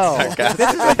 Oh, this is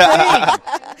the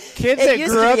thing. Kids It that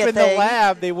used grew to up be a in the thing.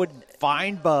 lab, they would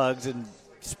find bugs and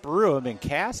sprue them and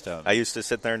cast them. I used to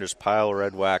sit there and just pile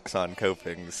red wax on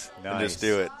copings and Nice. just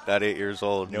do it at 8 years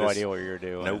old. No idea what you were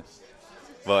doing. Nope.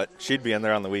 But she'd be in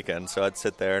there on the weekend, so I'd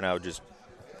sit there and I would just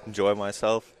enjoy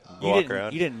myself, walk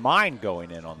around. You didn't mind going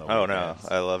in on the Oh, weekends.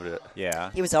 no. I loved it.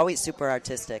 Yeah. He was always super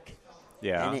artistic.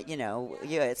 Yeah. And,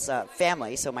 it's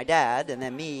family, so my dad, and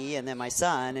then me, and then my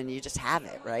son, and you just have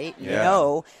it, right? You Yeah.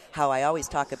 know how I always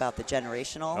talk about the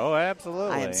generational. Oh,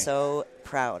 absolutely. I am so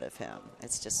proud of him.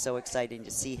 It's just so exciting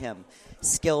to see him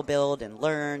skill build and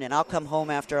learn. And I'll come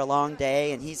home after a long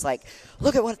day, and he's like,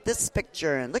 look at what this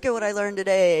picture, and look at what I learned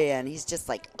today. And he's just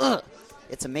like, ugh.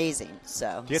 It's amazing.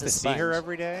 So Do you have to see her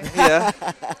every day? Yeah.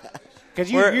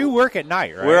 Because you work at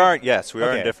night, right? We are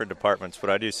Okay. in different departments, but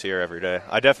I do see her every day.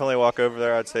 I definitely walk over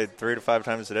there, I'd say 3 to 5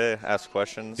 times a day, ask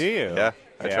questions. Do you? Yeah.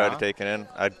 I try Yeah. to take it in.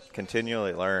 I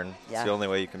continually learn. Yeah. It's the only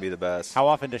way you can be the best. How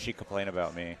often does she complain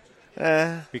about me?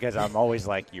 Because I'm always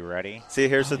like, you ready? See,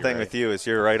 here's the You're thing right. with you is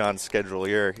you're right on schedule.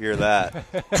 You're that.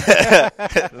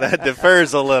 That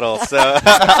differs a little. So,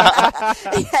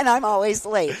 And I'm always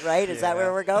late, right? Is that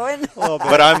where we're going?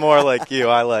 but I'm more like you.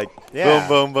 I like Yeah.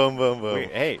 boom, boom, boom, boom,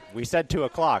 boom. We said 2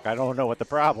 o'clock. I don't know what the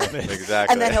problem is.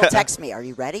 Exactly. And then he'll text me, are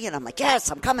you ready? And I'm like,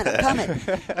 yes, I'm coming.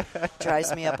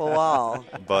 Drives me up a wall.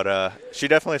 But she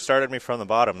definitely started me from the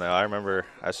bottom, though. I remember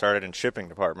I started in shipping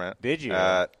department. Did you?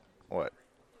 At, what,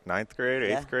 9th grade, 8th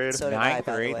Yeah, grade? so did I, Ninth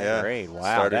by the or 8th way. Yeah. grade. Wow,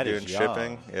 Started that doing is young.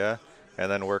 shipping, yeah.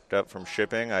 And then worked up from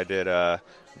shipping. I did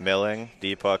milling,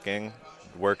 depucking,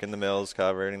 working the mills,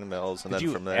 calibrating the mills, and Did then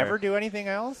you from there. ever do anything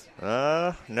else?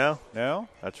 No. No?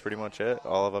 That's pretty much it.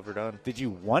 All I've ever done. Did you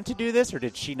want to do this, or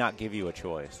did she not give you a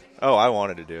choice? Oh, I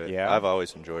wanted to do it. Yeah? I've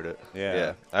always enjoyed it.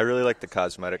 Yeah. I really like the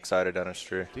cosmetic side of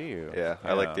dentistry. Do you? Yeah.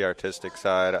 I like the artistic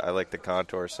side. I like the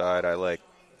contour side. I like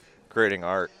creating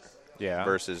art Yeah.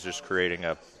 versus just creating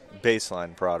a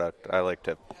baseline product. I like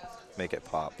to make it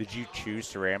pop. Did you choose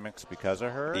ceramics because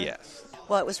of her? Yes.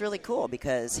 Well, it was really cool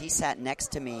because he sat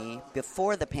next to me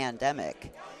before the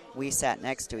pandemic. We sat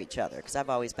next to each other because I've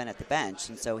always been at the bench,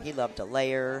 and so he loved to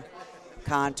layer,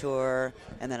 contour,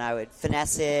 and then I would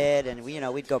finesse it, and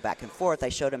we'd go back and forth. I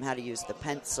showed him how to use the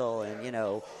pencil,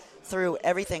 and through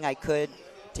everything I could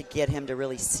to get him to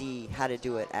really see how to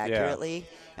do it accurately.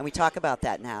 And we talk about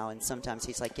that now, and sometimes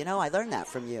he's like, I learned that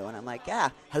from you. And I'm like, yeah,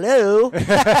 hello.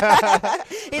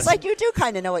 He's like, you do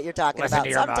kind of know what you're talking Listen about to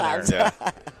your sometimes. Yeah.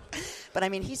 But,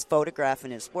 he's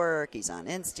photographing his work. He's on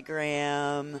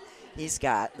Instagram. He's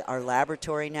got our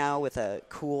laboratory now with a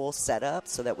cool setup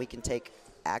so that we can take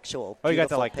actual Oh, you got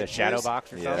beautiful the pictures. shadow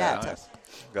box or something? Yeah, Nice.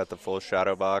 Got the full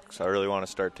shadow box. I really want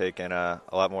to start taking a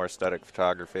lot more aesthetic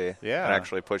photography. Yeah. And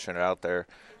actually pushing it out there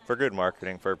for good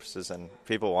marketing purposes, and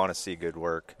people want to see good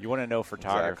work. You want to know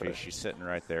photography? Exactly. She's sitting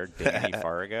right there, Danny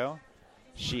Fargo.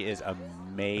 She is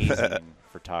amazing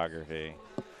photography.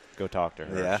 Go talk to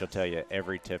her. Yeah. She'll tell you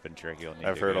every tip and trick you'll need.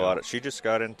 I've to heard go. a lot of. She just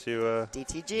got into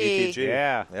DTG. DTG.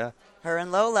 Yeah. Yeah. Her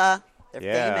and Lola. They're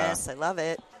Yeah. famous. I love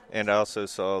it. And I also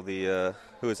saw the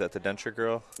who is that? The denture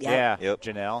girl. Yeah. Yep.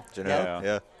 Janelle. Janelle.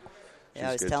 Yeah. Yeah,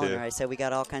 I was telling her, I said, we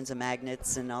got all kinds of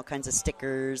magnets and all kinds of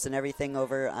stickers and everything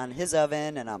over on his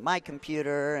oven and on my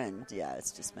computer, and, yeah,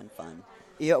 it's just been fun.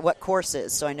 What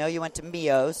courses? So I know you went to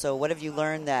Mio, so what have you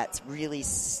learned that's really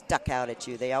stuck out at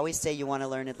you? They always say you want to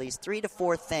learn at least 3 to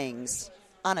 4 things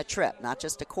on a trip, not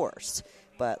just a course.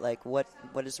 But, like, what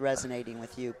is resonating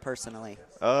with you personally?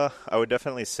 I would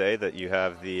definitely say that you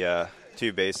have the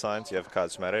 2 baselines. You have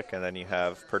cosmetic, and then you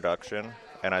have production.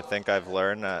 And I think I've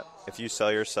learned that if you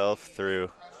sell yourself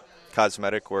through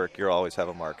cosmetic work, you'll always have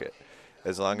a market.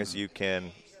 As long as you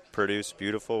can produce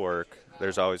beautiful work,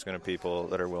 there's always going to be people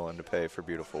that are willing to pay for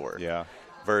beautiful work. Yeah.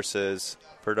 Versus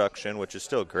production, which is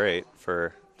still great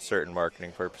for certain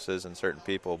marketing purposes and certain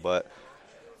people, but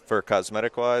for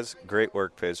cosmetic-wise, great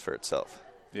work pays for itself.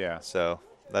 Yeah. So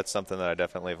that's something that I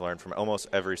definitely have learned from almost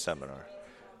every seminar,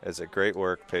 is that great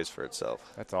work pays for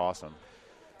itself. That's awesome.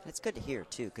 It's good to hear,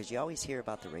 too, because you always hear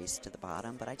about the race to the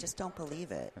bottom, but I just don't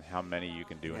believe it. And how many you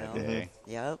can do in a day.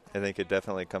 Yep. I think it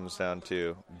definitely comes down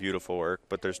to beautiful work,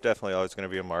 but there's definitely always going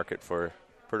to be a market for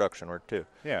production work, too.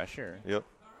 Yeah, sure. Yep.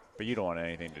 But you don't want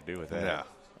anything to do with that. No.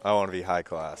 I want to be high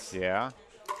class. Yeah?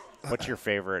 What's your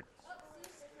favorite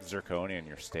zirconium,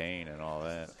 your stain and all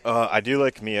that? I do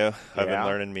like Mia. I've been Yeah?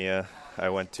 learning Mia. I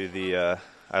went to the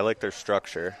I like their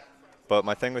structure. But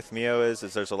my thing with Mio is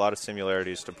there's a lot of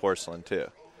similarities to porcelain, too.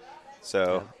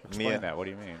 So Explain that. What do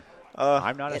you mean? Uh,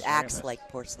 I'm not. It acts like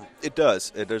porcelain. It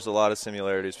does. There's a lot of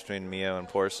similarities between Mio and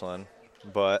porcelain,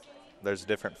 but there's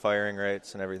different firing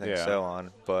rates and everything so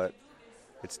on. But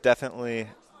it's definitely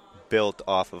built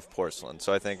off of porcelain.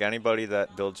 So I think anybody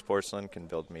that builds porcelain can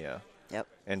build Mio. Yep.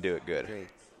 And do it good. Agreed.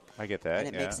 I get that.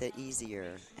 And it makes it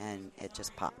easier, and it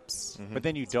just pops. Mm-hmm. But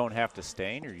then you don't have to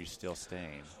stain, or you still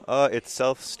stain? It's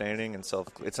self-staining and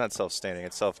it's not self-staining,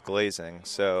 it's self-glazing.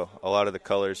 So a lot of the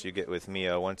colors you get with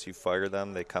Mio, once you fire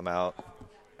them, they come out,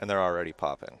 and they're already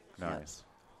popping. Nice.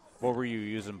 What were you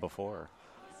using before?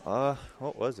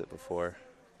 What was it before?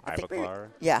 Ivoclar?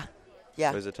 Yeah.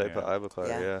 Yeah. It was a type of Ivoclar,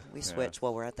 yeah. We switched.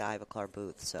 Well, we're at the Ivoclar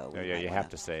booth, so. Yeah, you have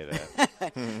to say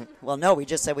that. Well, no, we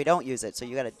just said we don't use it, so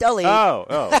you got to delete.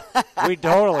 Oh. We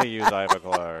totally use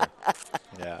Ivoclar.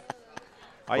 Yeah.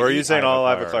 We're using all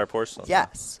Ivoclar porcelain.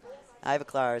 Yes.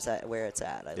 Ivoclar is where it's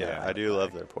at. I do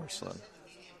love their porcelain.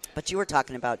 But you were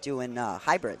talking about doing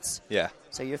hybrids. Yeah.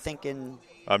 So you're thinking.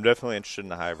 I'm definitely interested in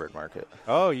the hybrid market.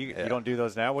 Oh, you don't do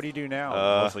those now? What do you do now?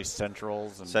 Mostly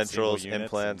centrals and centrals, single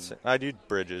units implants. I do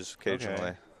bridges occasionally.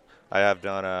 Okay. I have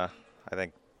done, I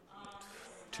think,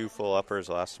 2 full uppers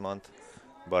last month.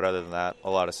 But other than that, a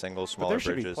lot of singles, smaller but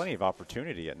there bridges. should be plenty of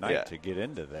opportunity at night to get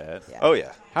into that. Yeah. Oh,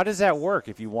 yeah. How does that work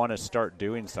if you want to start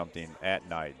doing something at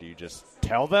night? Do you just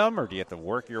tell them, or do you have to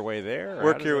work your way there?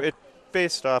 It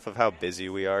based off of how busy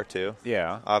we are, too.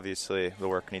 Yeah. Obviously, the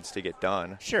work needs to get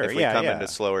done. Sure, If we come into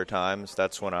slower times,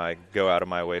 that's when I go out of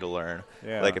my way to learn.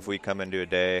 Yeah. Like if we come into a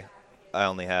day, I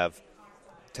only have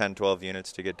 10, 12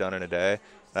 units to get done in a day.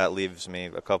 That leaves me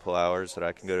a couple hours that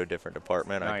I can go to a different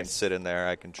department. Nice. I can sit in there.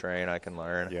 I can train. I can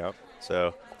learn. Yep.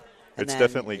 So it's then,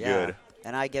 definitely good.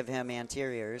 And I give him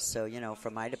anteriors, so,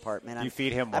 from my department. You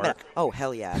feed him work? Oh,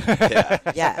 hell yeah.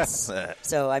 Yes.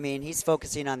 So, he's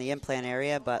focusing on the implant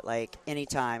area, but,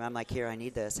 anytime I'm like, here, I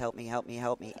need this. Help me.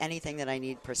 Anything that I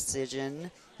need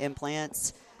precision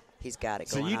implants, he's got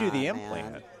it going on. So you do the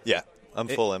implant? Man. Yeah. I'm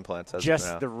full implants.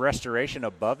 Just the restoration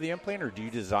above the implant, or do you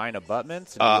design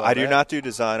abutments? I do not do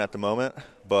design at the moment,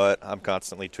 but I'm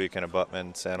constantly tweaking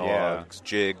abutments, analogs,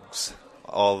 jigs,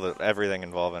 everything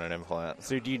involving an implant.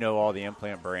 So do you know all the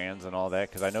implant brands and all that?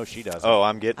 Because I know she does. Oh,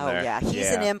 I'm getting there. Oh, yeah. He's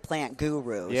an implant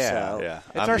guru. Yeah. So. Yeah.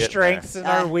 It's our strengths and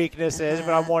our weaknesses,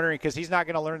 but I'm wondering, because he's not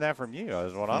going to learn that from you,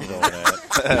 is what I'm doing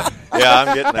at. Yeah, I'm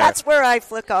getting there. That's where I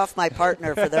flick off my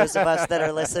partner for those of us that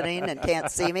are listening and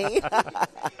can't see me.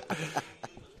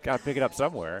 Got to pick it up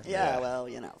somewhere. Yeah, well,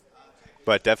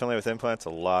 But definitely with implants, a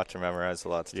lot to memorize, a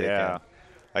lot to take in.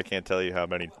 I can't tell you how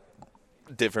many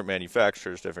different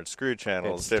manufacturers, different screw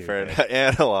channels, different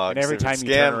analogs, and every time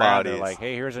you scan turn around, bodies. they're like,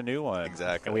 hey, here's a new one.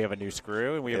 Exactly. And we have a new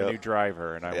screw, and we have a new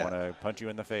driver, and I want to punch you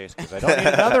in the face because I don't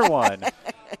need another one.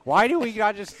 Why do we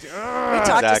got just... We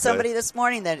talked to somebody this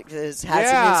morning that has a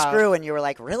new screw, and you were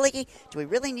like, really? Do we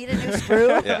really need a new screw?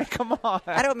 Yeah. Come on.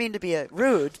 I don't mean to be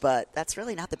rude, but that's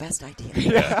really not the best idea.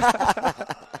 Yeah.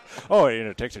 Oh,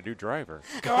 it takes a new driver.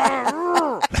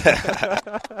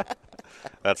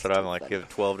 That's what I'm like. You have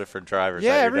 12 different drivers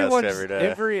at your desk every day.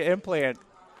 Every implant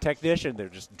technician, they're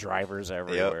just drivers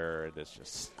everywhere. Yep. It's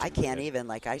just I can't even.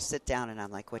 I sit down and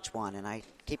I'm like, which one? And I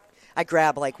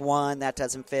grab one that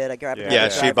doesn't fit. I grab another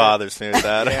she driver. bothers me with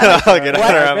that.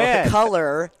 What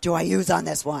color do I use on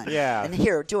this one? Yeah. And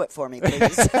here, do it for me,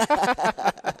 please.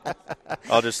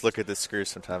 I'll just look at the screw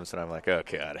sometimes, and I'm like, oh,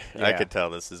 God. Yeah. I could tell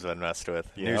this has been messed with.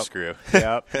 New screw.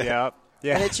 Yep. And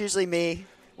it's usually me.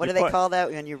 What do they call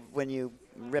that when you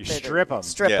rip you it? Strip them.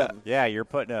 Strip them. Yeah, you're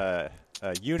putting a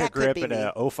unigrip in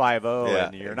a 050,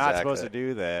 and you're not supposed to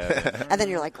do that. And then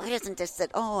you're like, why doesn't this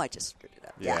sit? Oh, I just screwed it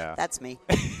up. Yeah, that's me.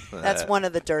 That's one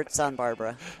of the dirts on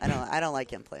Barbara. I don't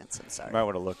like implants. I'm sorry. You might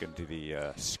want to look into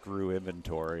the screw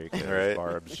inventory. Right.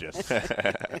 Barb's just.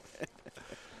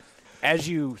 As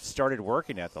you started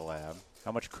working at the lab,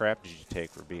 how much crap did you take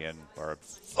for being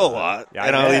Barb's? A lot. Yeah,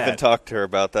 and I'll even talk to her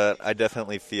about that. I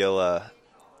definitely feel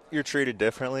you're treated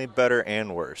differently, better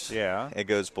and worse. Yeah. It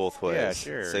goes both ways. Yeah,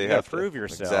 sure. So you have to prove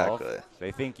yourself. Exactly.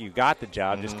 They think you got the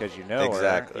job just because you know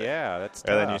exactly. her. Yeah, that's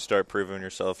tough. And then you start proving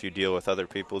yourself. You deal with other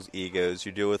people's egos.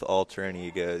 You deal with altering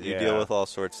egos. You deal with all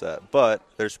sorts of that. But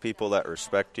there's people that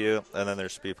respect you, and then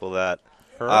there's people that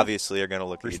obviously are going to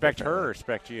look at you Respect her differently. or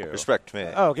respect you? Respect me.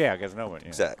 Oh, yeah, because no one. Yeah.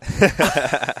 Exactly.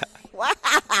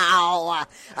 Wow.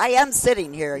 I am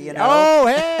sitting here, you know. Oh,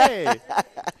 hey.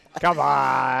 Come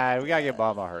on. We got to get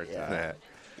Mom a hard time.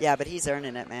 Yeah, but he's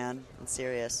earning it, man. I'm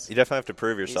serious. You definitely have to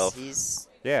prove yourself. He's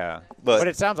yeah. But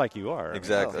it sounds like you are.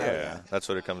 Exactly. Yeah. That's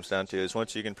what it comes down to is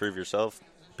once you can prove yourself,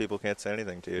 people can't say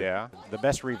anything to you. Yeah. The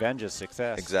best revenge is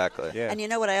success. Exactly. Yeah. And you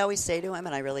know what I always say to him,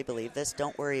 and I really believe this,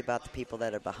 don't worry about the people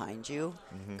that are behind you.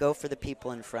 Go for the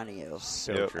people in front of you.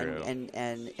 So true.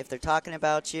 And if they're talking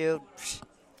about you,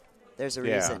 there's a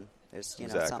reason. There's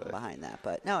something behind that.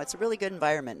 But no, it's a really good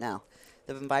environment now.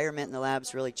 The environment in the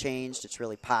lab's really changed. It's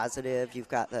really positive. You've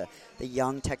got the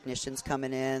young technicians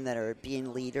coming in that are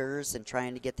being leaders and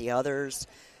trying to get the others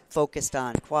focused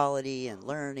on quality and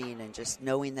learning and just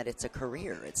knowing that it's a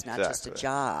career. It's not just a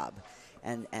job.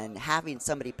 And having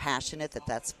somebody passionate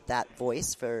that's that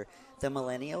voice for the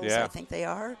millennials, I think they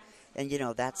are. And,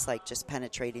 that's like just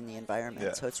penetrating the environment.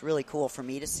 Yeah. So it's really cool for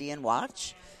me to see and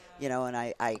watch. And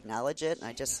I acknowledge it, and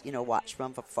I just, watch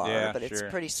from afar. Yeah, but it's a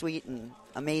pretty sweet and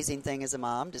amazing thing as a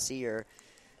mom to see your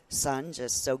son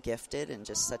just so gifted and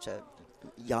just such a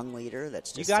young leader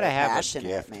that's just so passionate,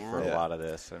 a gift man. For a lot of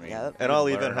this. I mean, and I'll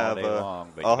even have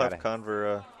I'll have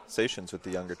conversations with the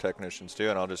younger technicians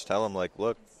too, and I'll just tell them like,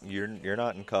 look, you're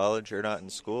not in college, you're not in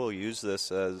school. Use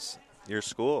this as your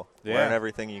school. Learn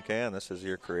everything you can. This is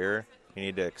your career. You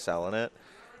need to excel in it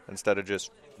instead of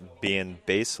just being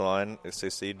baseline.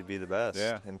 Succeed to be the best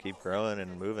and keep growing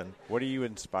and moving. What are you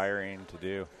inspiring to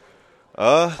do?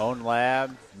 Own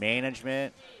lab,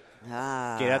 management,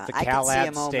 get at the Cal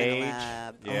Lab stage.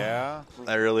 Yeah.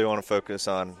 I really want to focus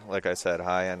on, like I said,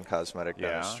 high-end cosmetic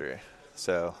dentistry.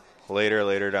 So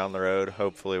later down the road,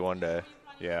 hopefully one day,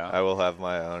 I will have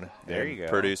my own. There you go.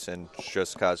 Producing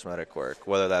just cosmetic work,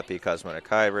 whether that be cosmetic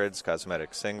hybrids,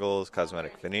 cosmetic singles,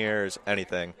 cosmetic veneers,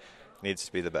 anything needs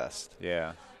to be the best.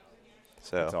 Yeah.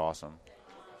 So that's awesome.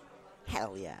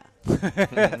 Hell yeah.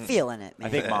 Feeling it, man. I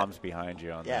think Mom's behind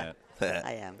you on that.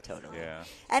 I am, totally. Yeah.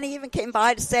 And he even came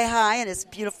by to say hi, and his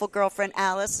beautiful girlfriend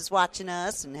Alice is watching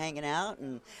us and hanging out.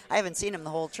 And I haven't seen him the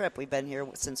whole trip. We've been here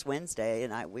since Wednesday,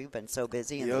 and we've been so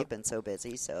busy, and they've been so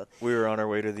busy. So we were on our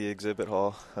way to the exhibit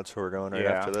hall. That's where we're going right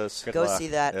after this. Go see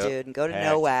that dude, and go to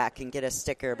NOAC and get a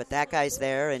sticker. But that guy's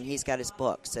there, and he's got his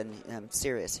books, and I'm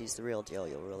serious. He's the real deal.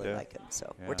 You'll really like him.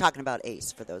 So we're talking about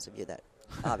Ace for those of you that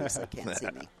obviously can't see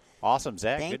me. Awesome,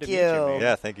 Zach. Thank Good to you. meet you, man.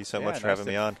 Yeah, thank you so much for having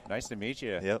me on. Nice to meet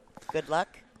you. Yep. Good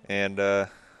luck. And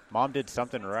Mom did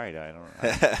something right. I'm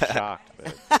shocked.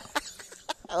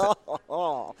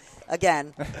 But.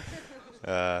 Again.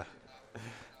 But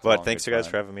thanks you guys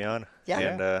for having me on. Yeah.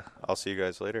 And I'll see you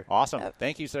guys later. Awesome.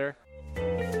 Thank you, sir.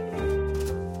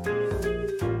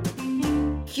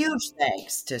 Huge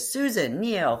thanks to Susan,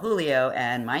 Neal, Julio,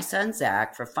 and my son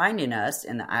Zack for finding us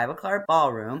in the Ivoclar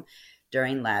Ballroom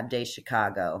during Lab Day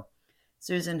Chicago.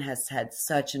 Susan has had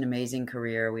such an amazing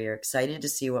career. We are excited to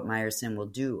see what Meyerson will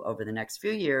do over the next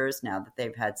few years now that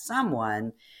they've had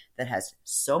someone that has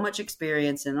so much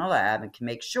experience in the lab and can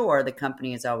make sure the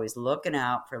company is always looking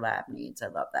out for lab needs. I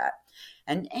love that.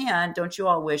 And don't you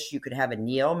all wish you could have a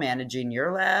Neal managing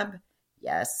your lab?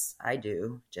 Yes, I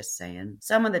do. Just saying.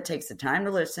 Someone that takes the time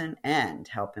to listen and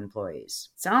help employees.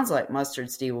 Sounds like Mustard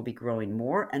Steve will be growing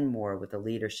more and more with a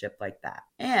leadership like that.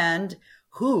 And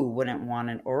who wouldn't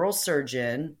want an oral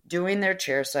surgeon doing their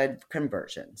chairside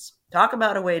conversions? Talk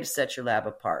about a way to set your lab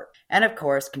apart. And of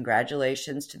course,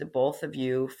 congratulations to the both of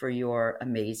you for your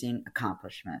amazing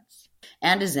accomplishments.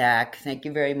 And to Zack, thank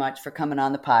you very much for coming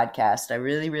on the podcast. I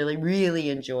really, really, really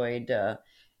enjoyed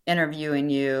interviewing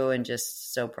you and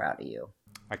just so proud of you.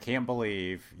 I can't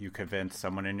believe you convinced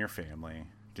someone in your family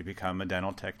to become a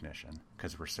dental technician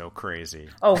because we're so crazy.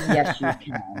 Oh, yes, you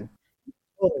can.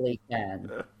 Totally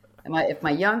can. If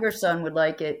my younger son would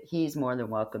like it, he's more than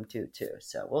welcome to, too.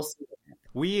 So we'll see.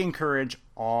 We encourage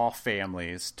all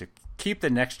families to keep the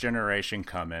next generation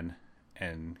coming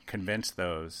and convince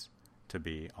those to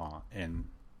be in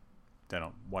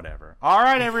dental, whatever. All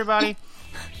right, everybody.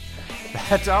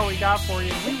 That's all we got for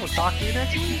you. We will talk to you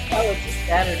next week. Oh, it's a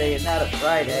Saturday and not a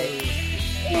Friday.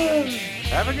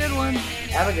 Have a good one.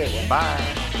 Have a good one.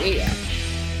 Bye. See ya.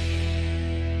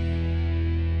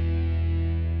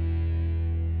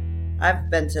 I've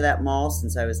been to that mall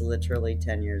since I was literally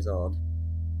 10 years old.